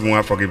dịkwazị ngọzi bụ nwa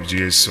afọ gị bụ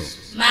Jesu.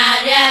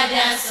 Maria dị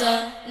nsọ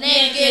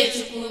na-eke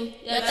Chukwu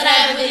yọtara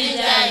ebe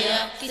ndị anyị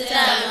kịta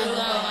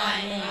alụrụ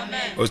anyị.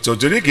 Amen. otu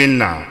dịrị gị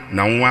nna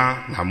na nwa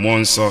na mmụọ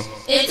nsọ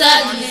etu ọ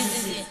dị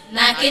n'izizi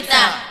na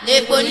kịta na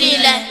ekpo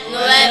niile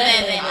n'ụwa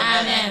ebebe.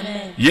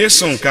 Amen.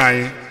 Yesu nke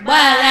anyị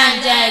gbaghara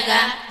nje anyị ga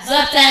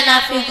zọpụta anyị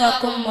n'afọ ike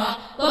ọkụ mmụọ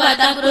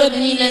kpọbata mkpụrụ obi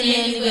niile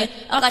n'eluigwe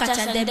ọ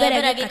kacha dị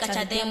ebere gị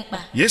kacha dị mkpa.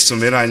 Yesu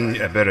mere anyị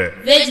ebere.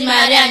 Virgin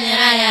Maria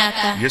nyere anyị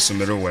aka. Yesu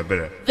mere ụwa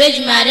ebere.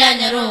 Virgin Maria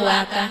nyere ụwa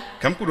aka.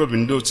 Ka mkpụrụ obi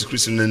ndị otu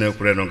Kristi ndị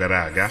na-ekwere nụ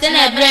gara aga site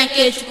n'ebere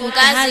nke Chukwu nke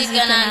azụ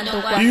ike na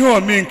ndokwa. ihe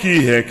omi nke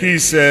ihe ka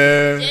ise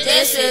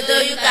Jesu edo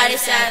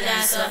Yukarịsịa dị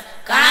nsọ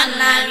ka ha nọ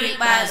na nri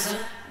ikpeazụ.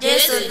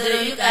 Jesu doro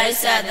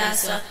Yukarịsịa dị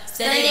nsọ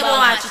site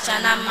n'ịgbanwe achịcha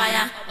na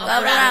mmanya ka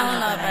ọ bụrụ ahụ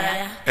na ọbara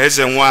ya.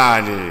 Eze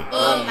nwanyị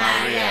O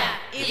Maria,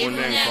 ịbụ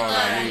nne nke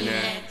ọra niile,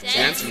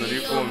 tie ntị nụrụ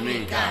ife omimi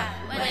nke a,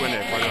 ekwe na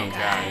ekpere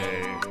nke anyị.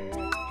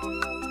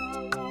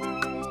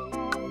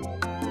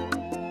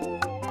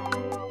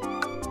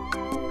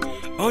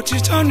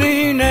 Otito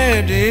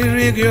niile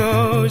dịrị gị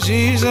o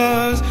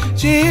Jizọs,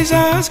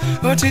 Jizọs,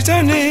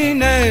 otito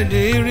niile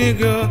dịrị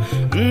gị o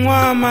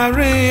nwa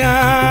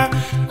Maria.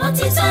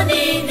 Otito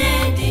niile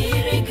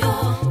dịrị gị o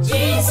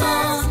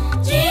Jizọs,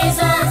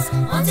 Jizọs,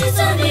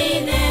 otito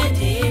niile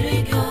dịrị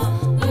gị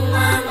o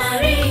nwa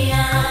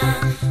Maria.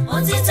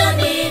 Otito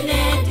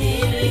niile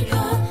dịrị gị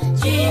o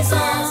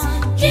Jizọs,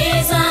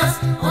 Jizọs,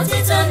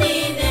 otito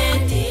niile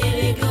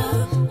dịrị gị o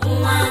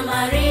nwa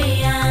Maria.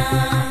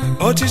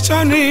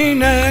 Otito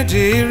niile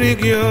dịrị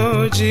gị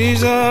o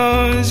Jizọs,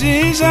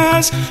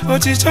 Jizọs,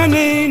 otito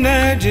niile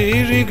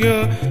dịrị gị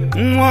o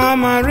nwa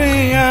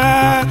Maria.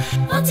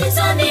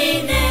 Otito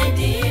niile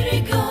dịrị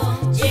gị o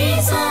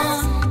Jizọs,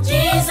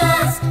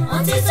 Jizọs,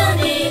 otito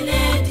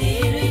niile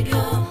dịrị gị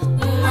o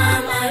nwa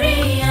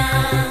Maria.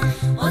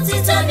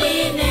 Otito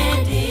niile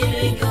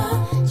dịrị gị o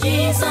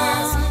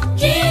Jizọs,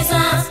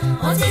 Jizọs,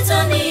 otito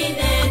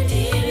niile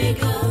dịrị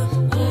gị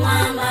o nwa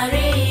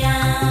Maria.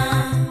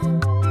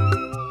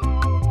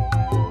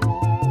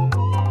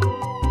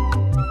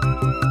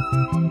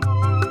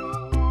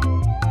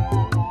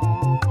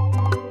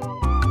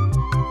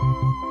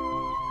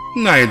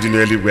 Nna anyị dị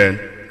n'eluigwe,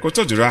 ka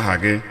ụtọ juru aha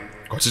gị,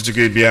 ka ọchịchị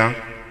gị bịa,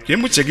 ka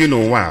emuche gị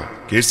n'ụwa a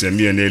ka esi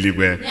eme ihe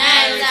n'eluigwe. Nye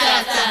anyị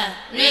tata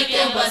nri nke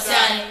ụbọchị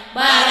anyị,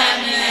 gbaghara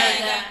anyị mmehie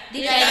anyị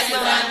dịka anyị si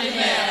gbaghara ndị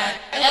mmehie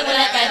anyị,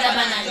 ekwela ka anyị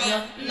daba na njọ,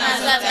 ma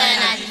zọpụta anyị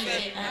n'aka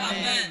ike.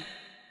 Amen.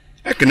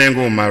 Ekene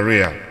ngụ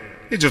Maria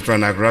ijupụtara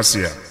na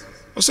gracia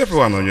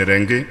osepụwa nọnyere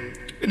gị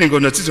ịdị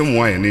ngọzi n'etiti ụmụ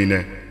nwaanyị niile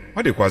ọ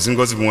ọ dịkwazị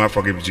ngọzi bụ nwa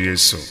afọ gị bụ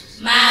Jesu.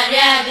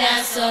 Maria dị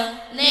nsọ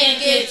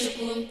na-eke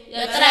Chukwu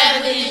yọtara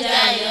ebe ije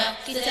ayọ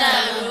kịta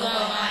alụrụ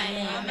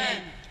anyị. Amen.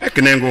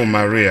 Ekene ngụ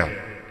Maria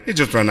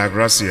ijupụtara na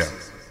gracia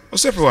o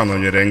sepụwa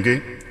nọnyere gị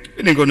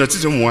ịdị ngọ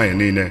n'etiti ụmụ nwaanyị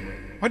niile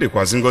ọ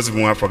dịkwazị ngọzi bụ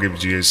nwa afọ gị bụ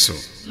Jesu.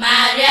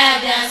 Maria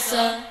dị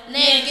nsọ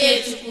na-eke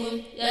Chukwu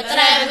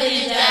yọtara ebe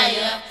ije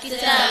ayọ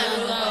kịta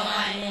alụrụ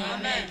anyị.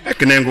 Amen.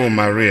 Ekene ngụ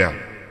Maria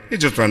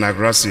ijupụtara na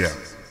gracia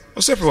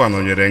o sepụwa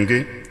nọnyere gị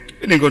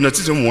ịdị ngọ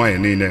n'etiti ụmụ nwaanyị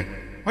niile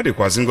ọ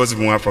dịkwazị ngọzi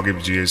bụ nwa afọ gị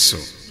bụ Jesu.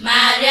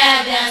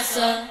 Maria dị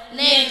nsọ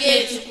na-eke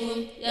Chukwu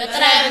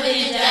yọtara ebe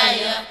ije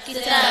ayọ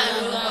kịta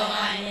alụrụ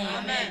anyị.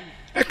 Amen.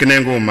 Ekene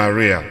ngụ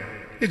Maria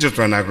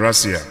ijupụtara na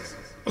gracia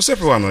o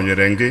sepụwa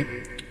nọnyere gị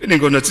ịdị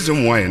ngọ n'etiti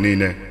ụmụ nwaanyị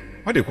niile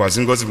ọ dịkwazị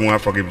ngọzi bụ nwa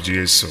afọ gị bụ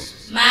Jesu.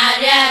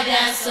 Maria dị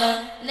nsọ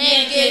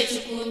na-eke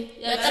Chukwu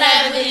yọtara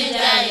ebe ije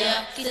ayọ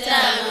kịta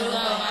alụrụ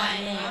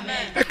anyị.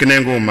 Amen. Ekene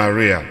ngụ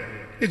Maria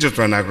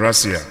ijupụtara na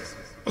gracia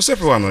o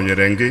sepụwa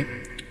nọnyere gị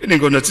ịdị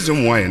ngọ n'etiti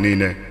ụmụ nwaanyị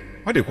niile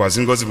ọ dịkwazị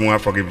ngọzi bụ nwa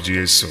afọ gị bụ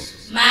Jesu.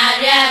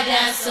 Maria dị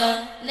nsọ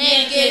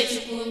na-eke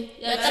Chukwu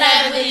yọtara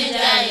ebe ije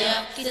ayọ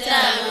kịta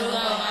alụrụ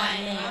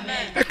anyị.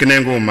 Amen. Ekene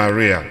ngụ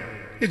Maria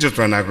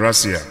ijupụtara na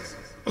gracia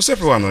o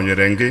sepụwa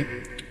nọnyere gị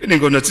ịdị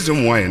ngọ n'etiti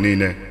ụmụ nwaanyị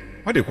niile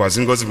ọ dịkwazị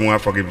ngọzi bụ nwa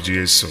afọ gị bụ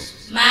Jesu.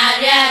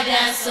 Maria dị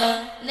nsọ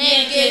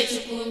na-eke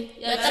Chukwu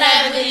yọtara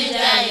ebe ije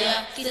ayọ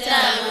kịta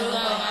alụrụ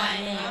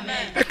anyị.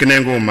 Amen. Ekene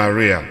ngụ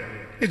Maria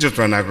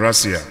ijupụtara na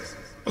gracia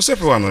o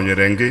sepụwa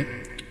nọnyere gị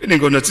ịdị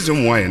ngọ n'etiti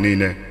ụmụ nwaanyị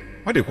niile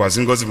ọ dịkwazị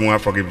ngọzi bụ nwa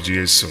afọ gị bụ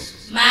Jesu.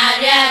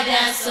 Maria dị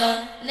nsọ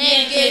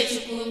na-eke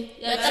Chukwu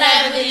yọtara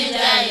ebe ije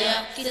ayọ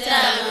kịta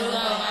alụrụ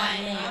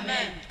anyị.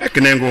 Amen.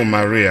 Ekene ngụ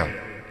Maria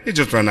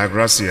ijupụtara na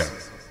gracia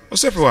o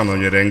sepụwa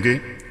nọnyere gị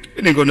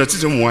ịdị ngọ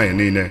n'etiti ụmụ nwaanyị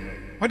niile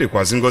ọ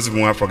dịkwazị ngọzi bụ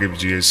nwa afọ gị bụ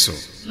Jesu.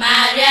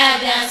 Maria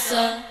dị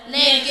nsọ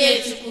na-eke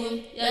Chukwu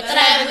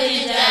yọtara ebe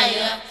ije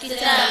ayọ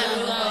kịta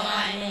alụrụ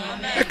anyị.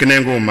 Amen. Ekene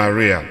ngụ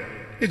Maria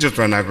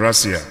ijupụtara na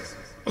gracia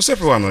o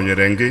sepụwa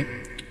nọnyere gị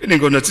ịdị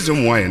ngọ n'etiti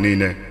ụmụ nwaanyị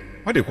niile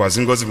ọ dịkwazị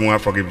ngọzi bụ nwa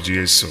afọ gị bụ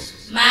Jesu.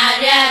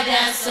 Maria dị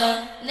nsọ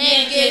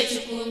na-eke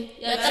Chukwu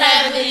yọtara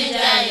ebe ije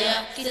ayọ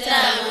kịta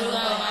alụrụ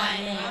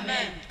anyị.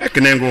 Amen.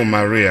 Ekene ngụ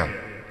Maria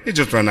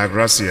ijupụtara na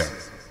gracia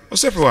o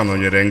sepụwa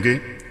nọnyere gị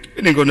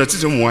ịdị ngọ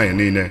n'etiti ụmụ nwaanyị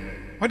niile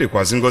ọ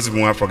dịkwazị ngọzi bụ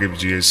nwa afọ gị bụ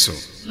Jesu.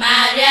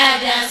 Maria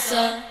dị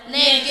nsọ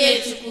na-eke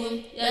Chukwu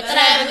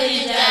yọtara ebe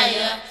ije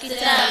ayọ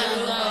kịta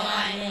alụrụ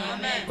anyị.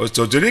 Amen.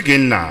 Otu dịrị gị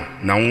nna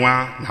na nwa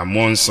na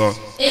mmụọ nsọ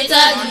etu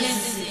ọ dị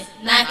n'izizi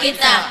na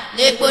kịta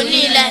na ekpo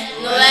niile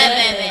n'ụwa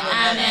ebebe.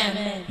 Amen.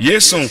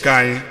 Yesu nke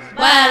anyị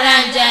gbaghara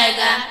njọ anyị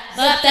ga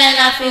zọpụta anyị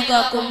n'afọ ike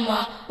ọkụ mmụọ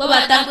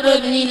kpọbata mkpụrụ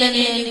obi niile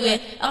n'eluigwe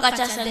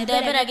ọkachasị ndị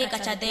ebere gị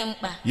kacha dị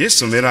mkpa.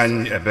 Yesu mere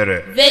anyị ebere.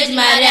 Virgin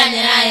Maria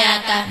nyere anyị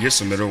aka.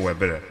 Yesu mere ụwa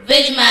ebere.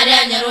 Virgin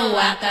Maria nyere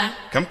ụwa aka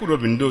ka mkpụrụ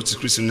obi ndị otu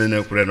Kristi niile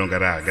na-ekwere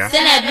gara aga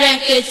site na ebere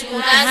nke Chukwu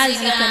ka ha si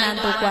ike na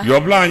ndokwa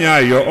yọbụla anyị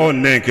ayọ ọ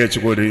nne nke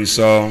Chukwu dị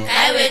nsọ ka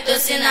anyị wee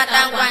tosi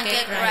nata nkwa nke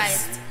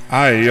Kraịst.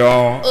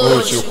 ayọ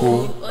o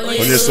Chukwu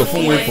onye sofu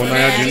nwa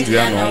ịfụnanya dị ndụ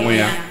ya na ọnwụ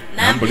ya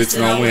na mbilite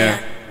n'ọnwụ ya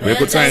wee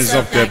gote anyị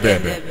nzọpụta ebe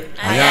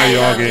anyị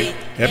ayọ gị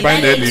ebe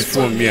anyị na-eli ife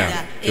omi a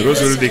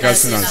erozuru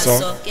dịgasị na nsọ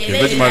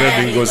Virgin Maria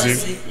dị ngọzi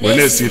wee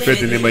na-esi ife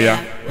dị n'ime ya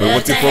wee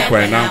weta ife okwe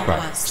anyị na nkwa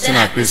site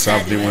na Kristi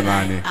abụdị nwe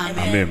anyị.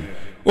 Amen.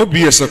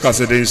 Obi Yesu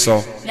kasị dị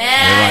nsọ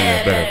mere anyị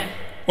ebere.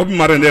 Obi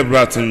mmadụ na-eburu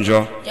atụ njọ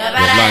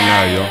yọbụla anyị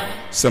ayọ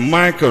St.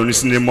 Michael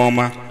n'isi n'ime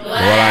ọma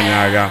lụwara anyị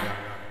agha.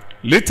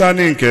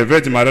 Litani nke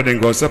Virgin Maria dị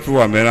ngọzi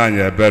sepụwa mere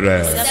anyị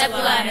ebere.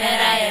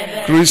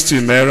 Kristi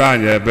mere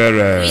anyị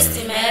ebere.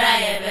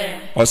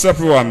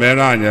 Osepụwa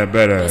mere anyị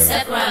ebere.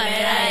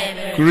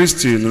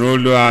 Kristi nụrụ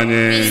olu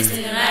anyị.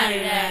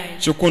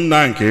 Chukwu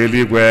nna nke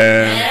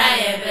eluigwe,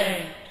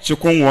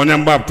 Chukwu nwa onye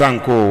mgbapụta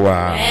nke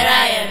ụwa,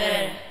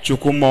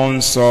 Chukwu mmụọ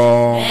nsọ,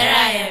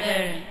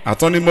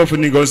 atọ n'ime ofu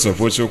n'igwe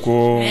nsọfụ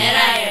Chukwu,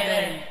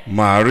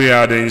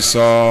 Maria dị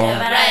nsọ,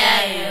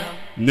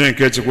 nne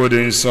nke Chukwu dị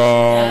nsọ,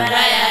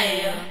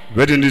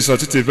 Virgin dị nsọ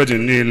titi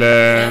Virgin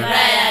niile,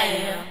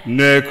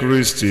 nne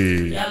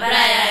Kristi,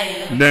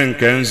 nne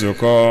nke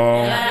nzukọ,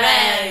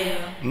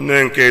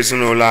 nne nke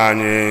ezinụlọ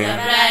anyị,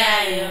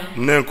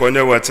 nne nke onye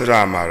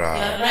wetara amara,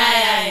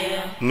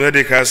 nne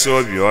dịkasị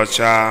obi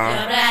ọcha,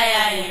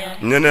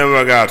 nne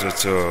na-enweghị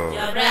atụtụ,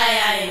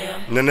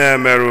 nne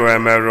na-emerụ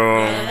emerụ,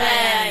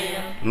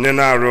 nne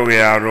na-arụghị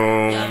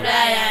arụ,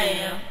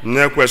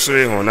 nne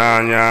kwesịrị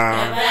ịhụnanya,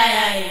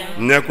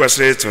 nne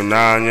kwesịrị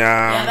ịtụnanya,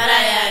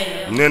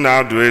 nne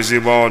na-adụ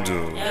ezigbo ọdụ,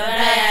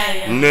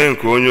 nne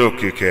nke onye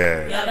okike,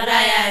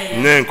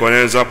 nne nke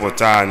onye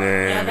nzọpụta anyị,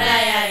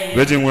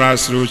 Virgin nwere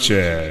asịrị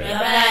uche,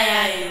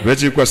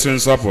 Virgin kwesịrị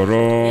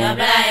nsọpụrụ,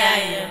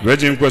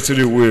 Virgin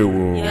kwesịrị iwu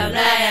ewu,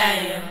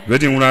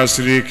 Virgin nwere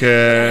asịrị ike,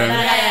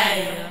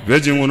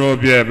 Virgin nwere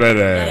obi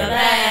ebere,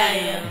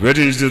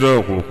 Virgin jidere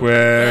okwukwe,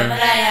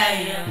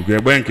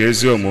 ugegbe nke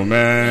ezi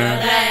omume,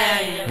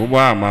 ụgbọ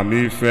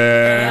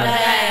amamife,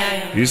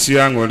 isi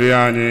aṅụrị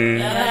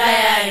anyị,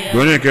 bụ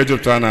onye nke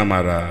jupụtara na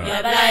amara,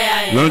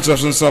 onye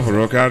nchọsụ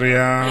nsọpụrụ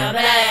karịa,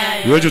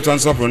 ruo jụta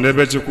nsọpụrụ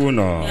n'ebe Chukwu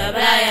nọ.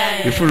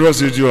 Ifuru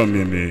ozi dị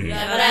omimi,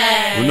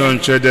 ụlọ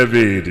nche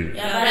David,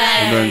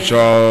 ụlọ nche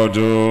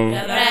ọdụ,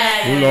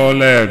 ụlọ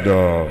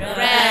ọlaedo,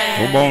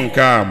 ụgbọ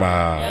nke agba,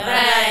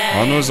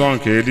 ọnụ ụzọ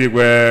nke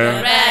eluigwe,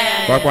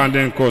 kpakpando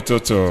nke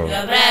ụtụtụ,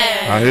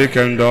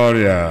 ahụike ndị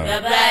ọrịa,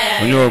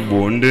 onye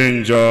ogbu ndị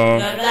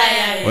njọ,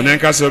 onye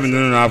nkasi obi ndị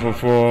nọ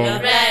n'afụfụ,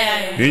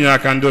 inye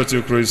aka ndị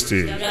otu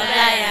Kristi,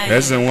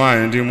 eze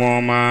nwanyị ndị mmụọ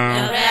ọma,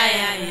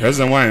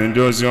 eze nwanyị ndị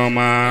ozi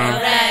ọma,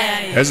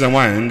 eze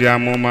nwanyị ndị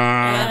amụma,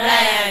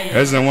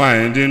 eze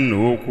nwanyị ndị nna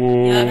ukwu,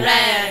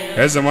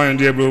 eze nwanyị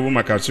ndị ebu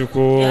maka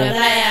Chukwu,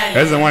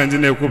 eze nwanyị ndị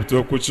na-ekwupụta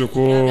okwu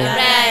Chukwu,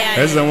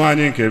 eze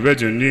nwanyị nke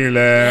Virgin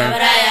niile,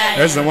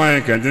 eze nwanyị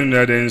nke ndị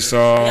nne dị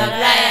nsọ,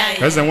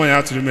 eze nwanyị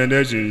atụrụ ime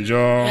na-eji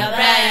njọ,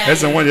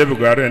 eze nwanyị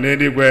ebugharị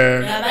n'eluigwe,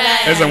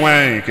 eze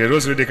nwanyị nke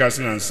rosary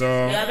dịkasị na nsọ,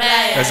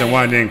 eze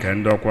nwanyị nke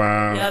ndokwa,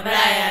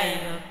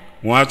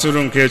 nwa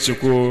atụrụ nke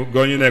Chukwu, gị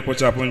onye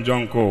na-ekpochapụ njọ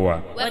nke ụwa,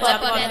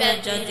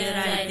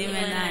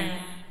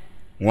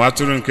 nwa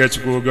atụrụ nke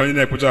Chukwu, gị onye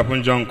na-ekpochapụ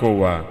njọ nke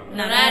ụwa,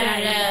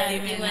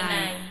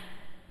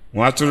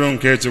 nwa atụrụ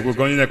nke Chukwu,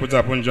 gị onye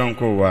na-ekpochapụ njọ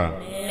nke ụwa.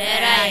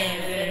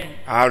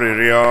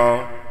 Arịrịọ,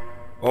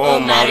 o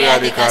Maria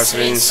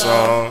dịkasịrị nsọ,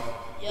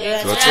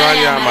 otu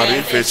anyị amara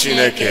ife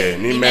Chineke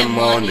n'ime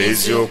mmụọ na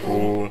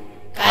eziokwu,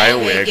 ka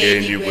anyị wee gaa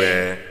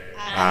eluigwe.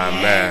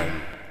 Amen.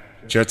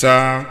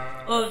 Cheta,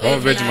 o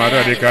Virgin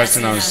Maria dịkasị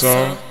na nsọ,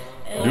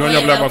 dị onye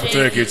ọbụla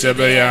gbapụtara ka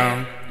ichebe ya,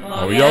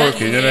 ọ bụ ya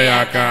ka enyere ya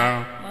aka,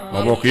 ọ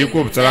bụ ka ị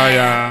kwupụtara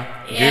ya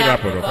ka ị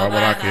rapụrụ ka ọ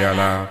gbara aka ya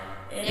laa.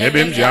 Ebe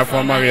m ji afọ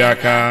amaghị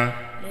aka,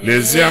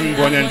 lezie m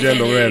bụ onye nje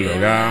lụgha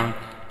elụgha,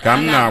 ka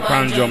m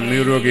na-akwa njọ m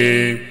n'iru gị,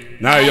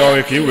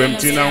 na-ayọ ka iwe m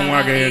tinye na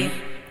nwa gị,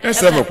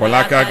 esepụkwala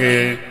aka gị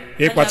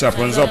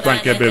ịkpachapụ nzọpụta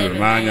nke bebiri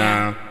m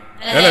anya.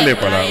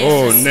 Elelekwala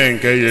o nne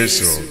nke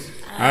Yesu,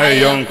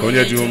 ayịyọ nke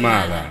onye dị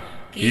umeala,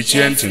 ka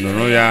ichie ntị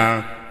nụrụ ya,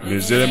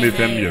 leziere m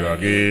ife m rịọrọ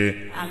gị.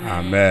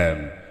 Amen.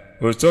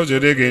 Otu o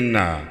jiri gị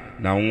Nna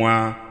na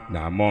Nwa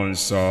na Mmụọ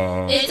Nsọ,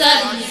 etu ọ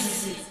dị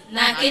n'izizi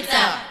na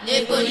nkịta na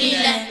ebo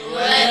niile ruo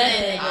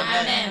ebe.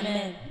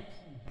 Amen.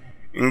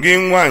 Ngị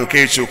nwa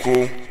nke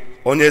Chukwu,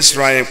 onye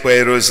soro anyị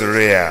kpee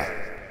rozari ya,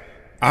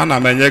 ana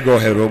m enye gị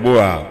ohere ugbu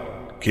a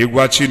ka ị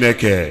gwa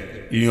Chineke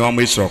ihe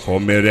ọma ịchọrọ ka o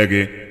mere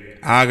gị,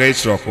 agha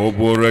ịchọrọ ka o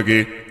buoro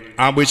gị,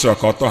 agba ịchọrọ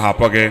ka ọ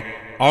tọhapụ gị,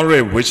 ọrụ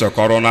ebube ịchọrọ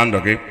ka ọ rụọ na ndụ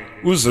gị,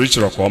 ụzọ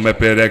ịchọrọ ka o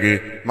mepere gị.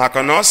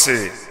 maka na ọ sị,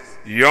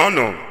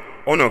 yọọnụ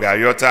unu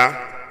ga-ayọta,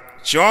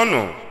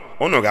 chọọnụ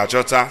unu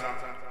ga-achọta,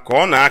 ka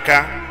ọ na-aka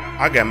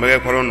a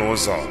ga-emeghekwara unu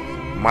ụzọ.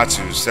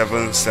 Matthew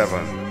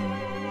 7:7.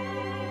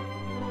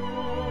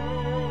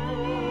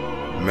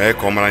 Mee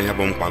ka ọ mara ihe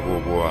bụ mkpa gị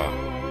ugbu a.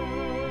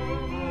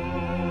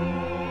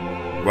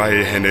 Gwa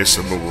ya ihe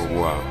na-esogbu gị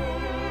ugbu a.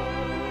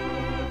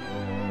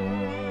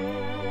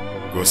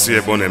 Gosi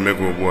ebe ọ na-eme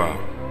gị ugbu a.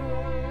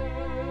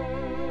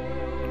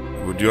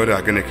 Ụdị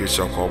ọrịa gịnị ka ị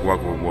chọrọ ka ọ gwa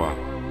gị ugbu a?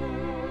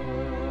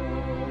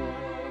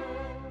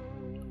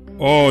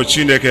 O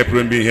Chineke pụrụ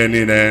ime ihe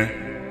niile,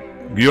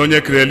 gị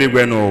onye kere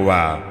eluigwe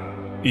n'ụwa,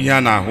 ihe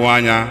a na-ahụ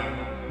anya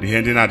na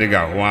ihe ndị na-adịghị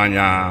ahụ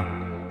anya,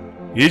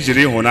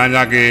 ijiri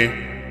ịhụnanya gị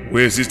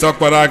wee zite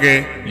ọkpara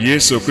gị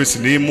Yesu Kristi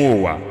n'ime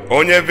ụwa,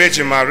 onye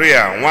Virgin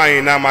Maria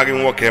nwaanyị na-amaghị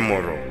nwoke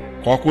mụrụ,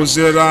 ka ọ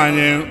kụziere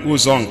anyị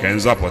ụzọ nke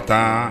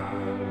nzọpụta.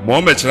 Ma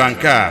o mechara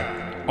nke a,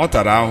 ọ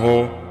tara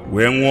ahụhụ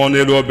wee nwụọ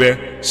n'elu obe,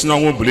 si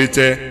n'ọnwụ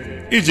bilite,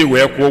 iji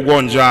wee kwụọ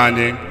ụgwọ njọ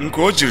anyị,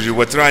 nke o jiri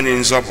wetara anyị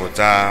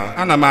nzọpụta.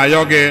 ana m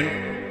ayọ gị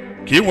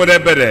ka ị were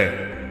ebere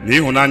na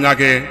ịhụnanya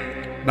gị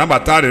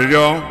nabata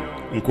arịrịọ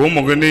nke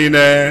ụmụ gị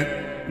niile,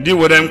 ndị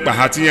were mkpa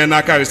ha tinye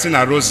n'aka gị si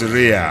na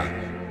rozari ya,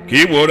 ka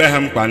ị gboro ha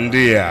mkpa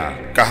ndị ya,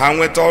 ka ha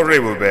nweta ọrụ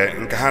ebube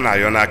nke ha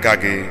na-ayọ n'aka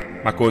gị,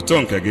 maka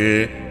oto nke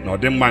gị na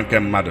ọdịmma nke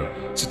mmadụ,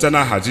 site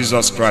n'aha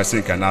Jizọs Kraịst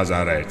nke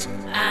Nazaret.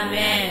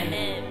 Amen.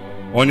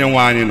 Onye nwe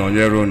anyị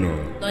nọnyere unu,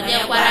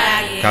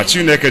 Nọnyekwara gị. ka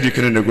Chineke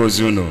dịkere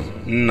na-egozi unu,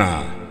 Nna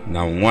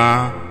na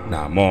Nwa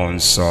na Mmụọ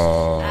Nsọ.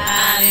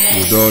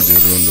 Amen. Udo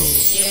dịrị unu.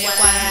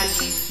 Nọnyekwara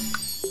gị.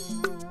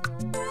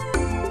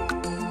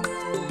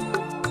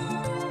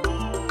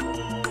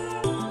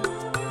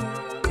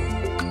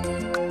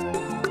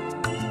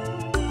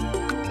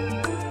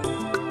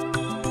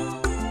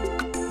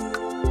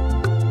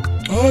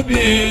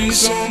 Obi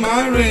nsọ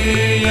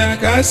Maria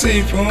kasị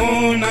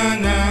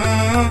ịfụnanya.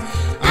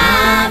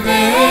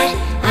 Ave,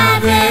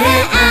 Ave,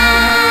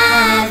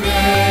 Ave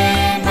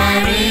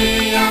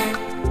Maria.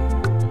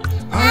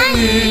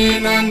 Anyị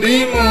na ndị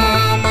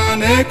mụma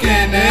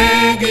na-ekele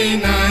gị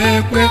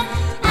na-ekwe.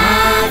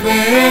 Ave,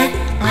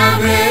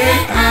 Ave,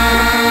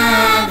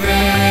 Ave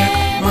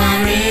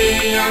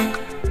Maria.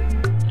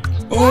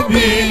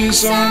 Obi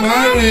nsọ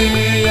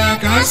Maria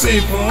kasị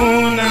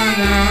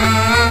ịfụnanya.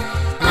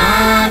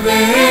 Ave,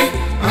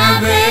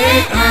 Ave,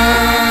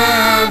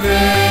 Ave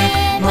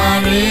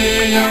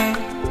Maria.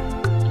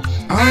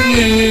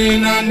 Anyị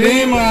na ndị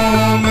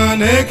mụma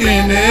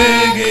na-ekele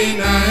gị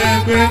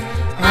na-ekwe.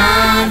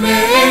 Ave,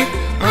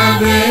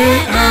 Ave,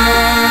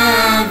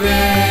 Ave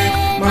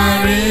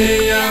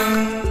Maria.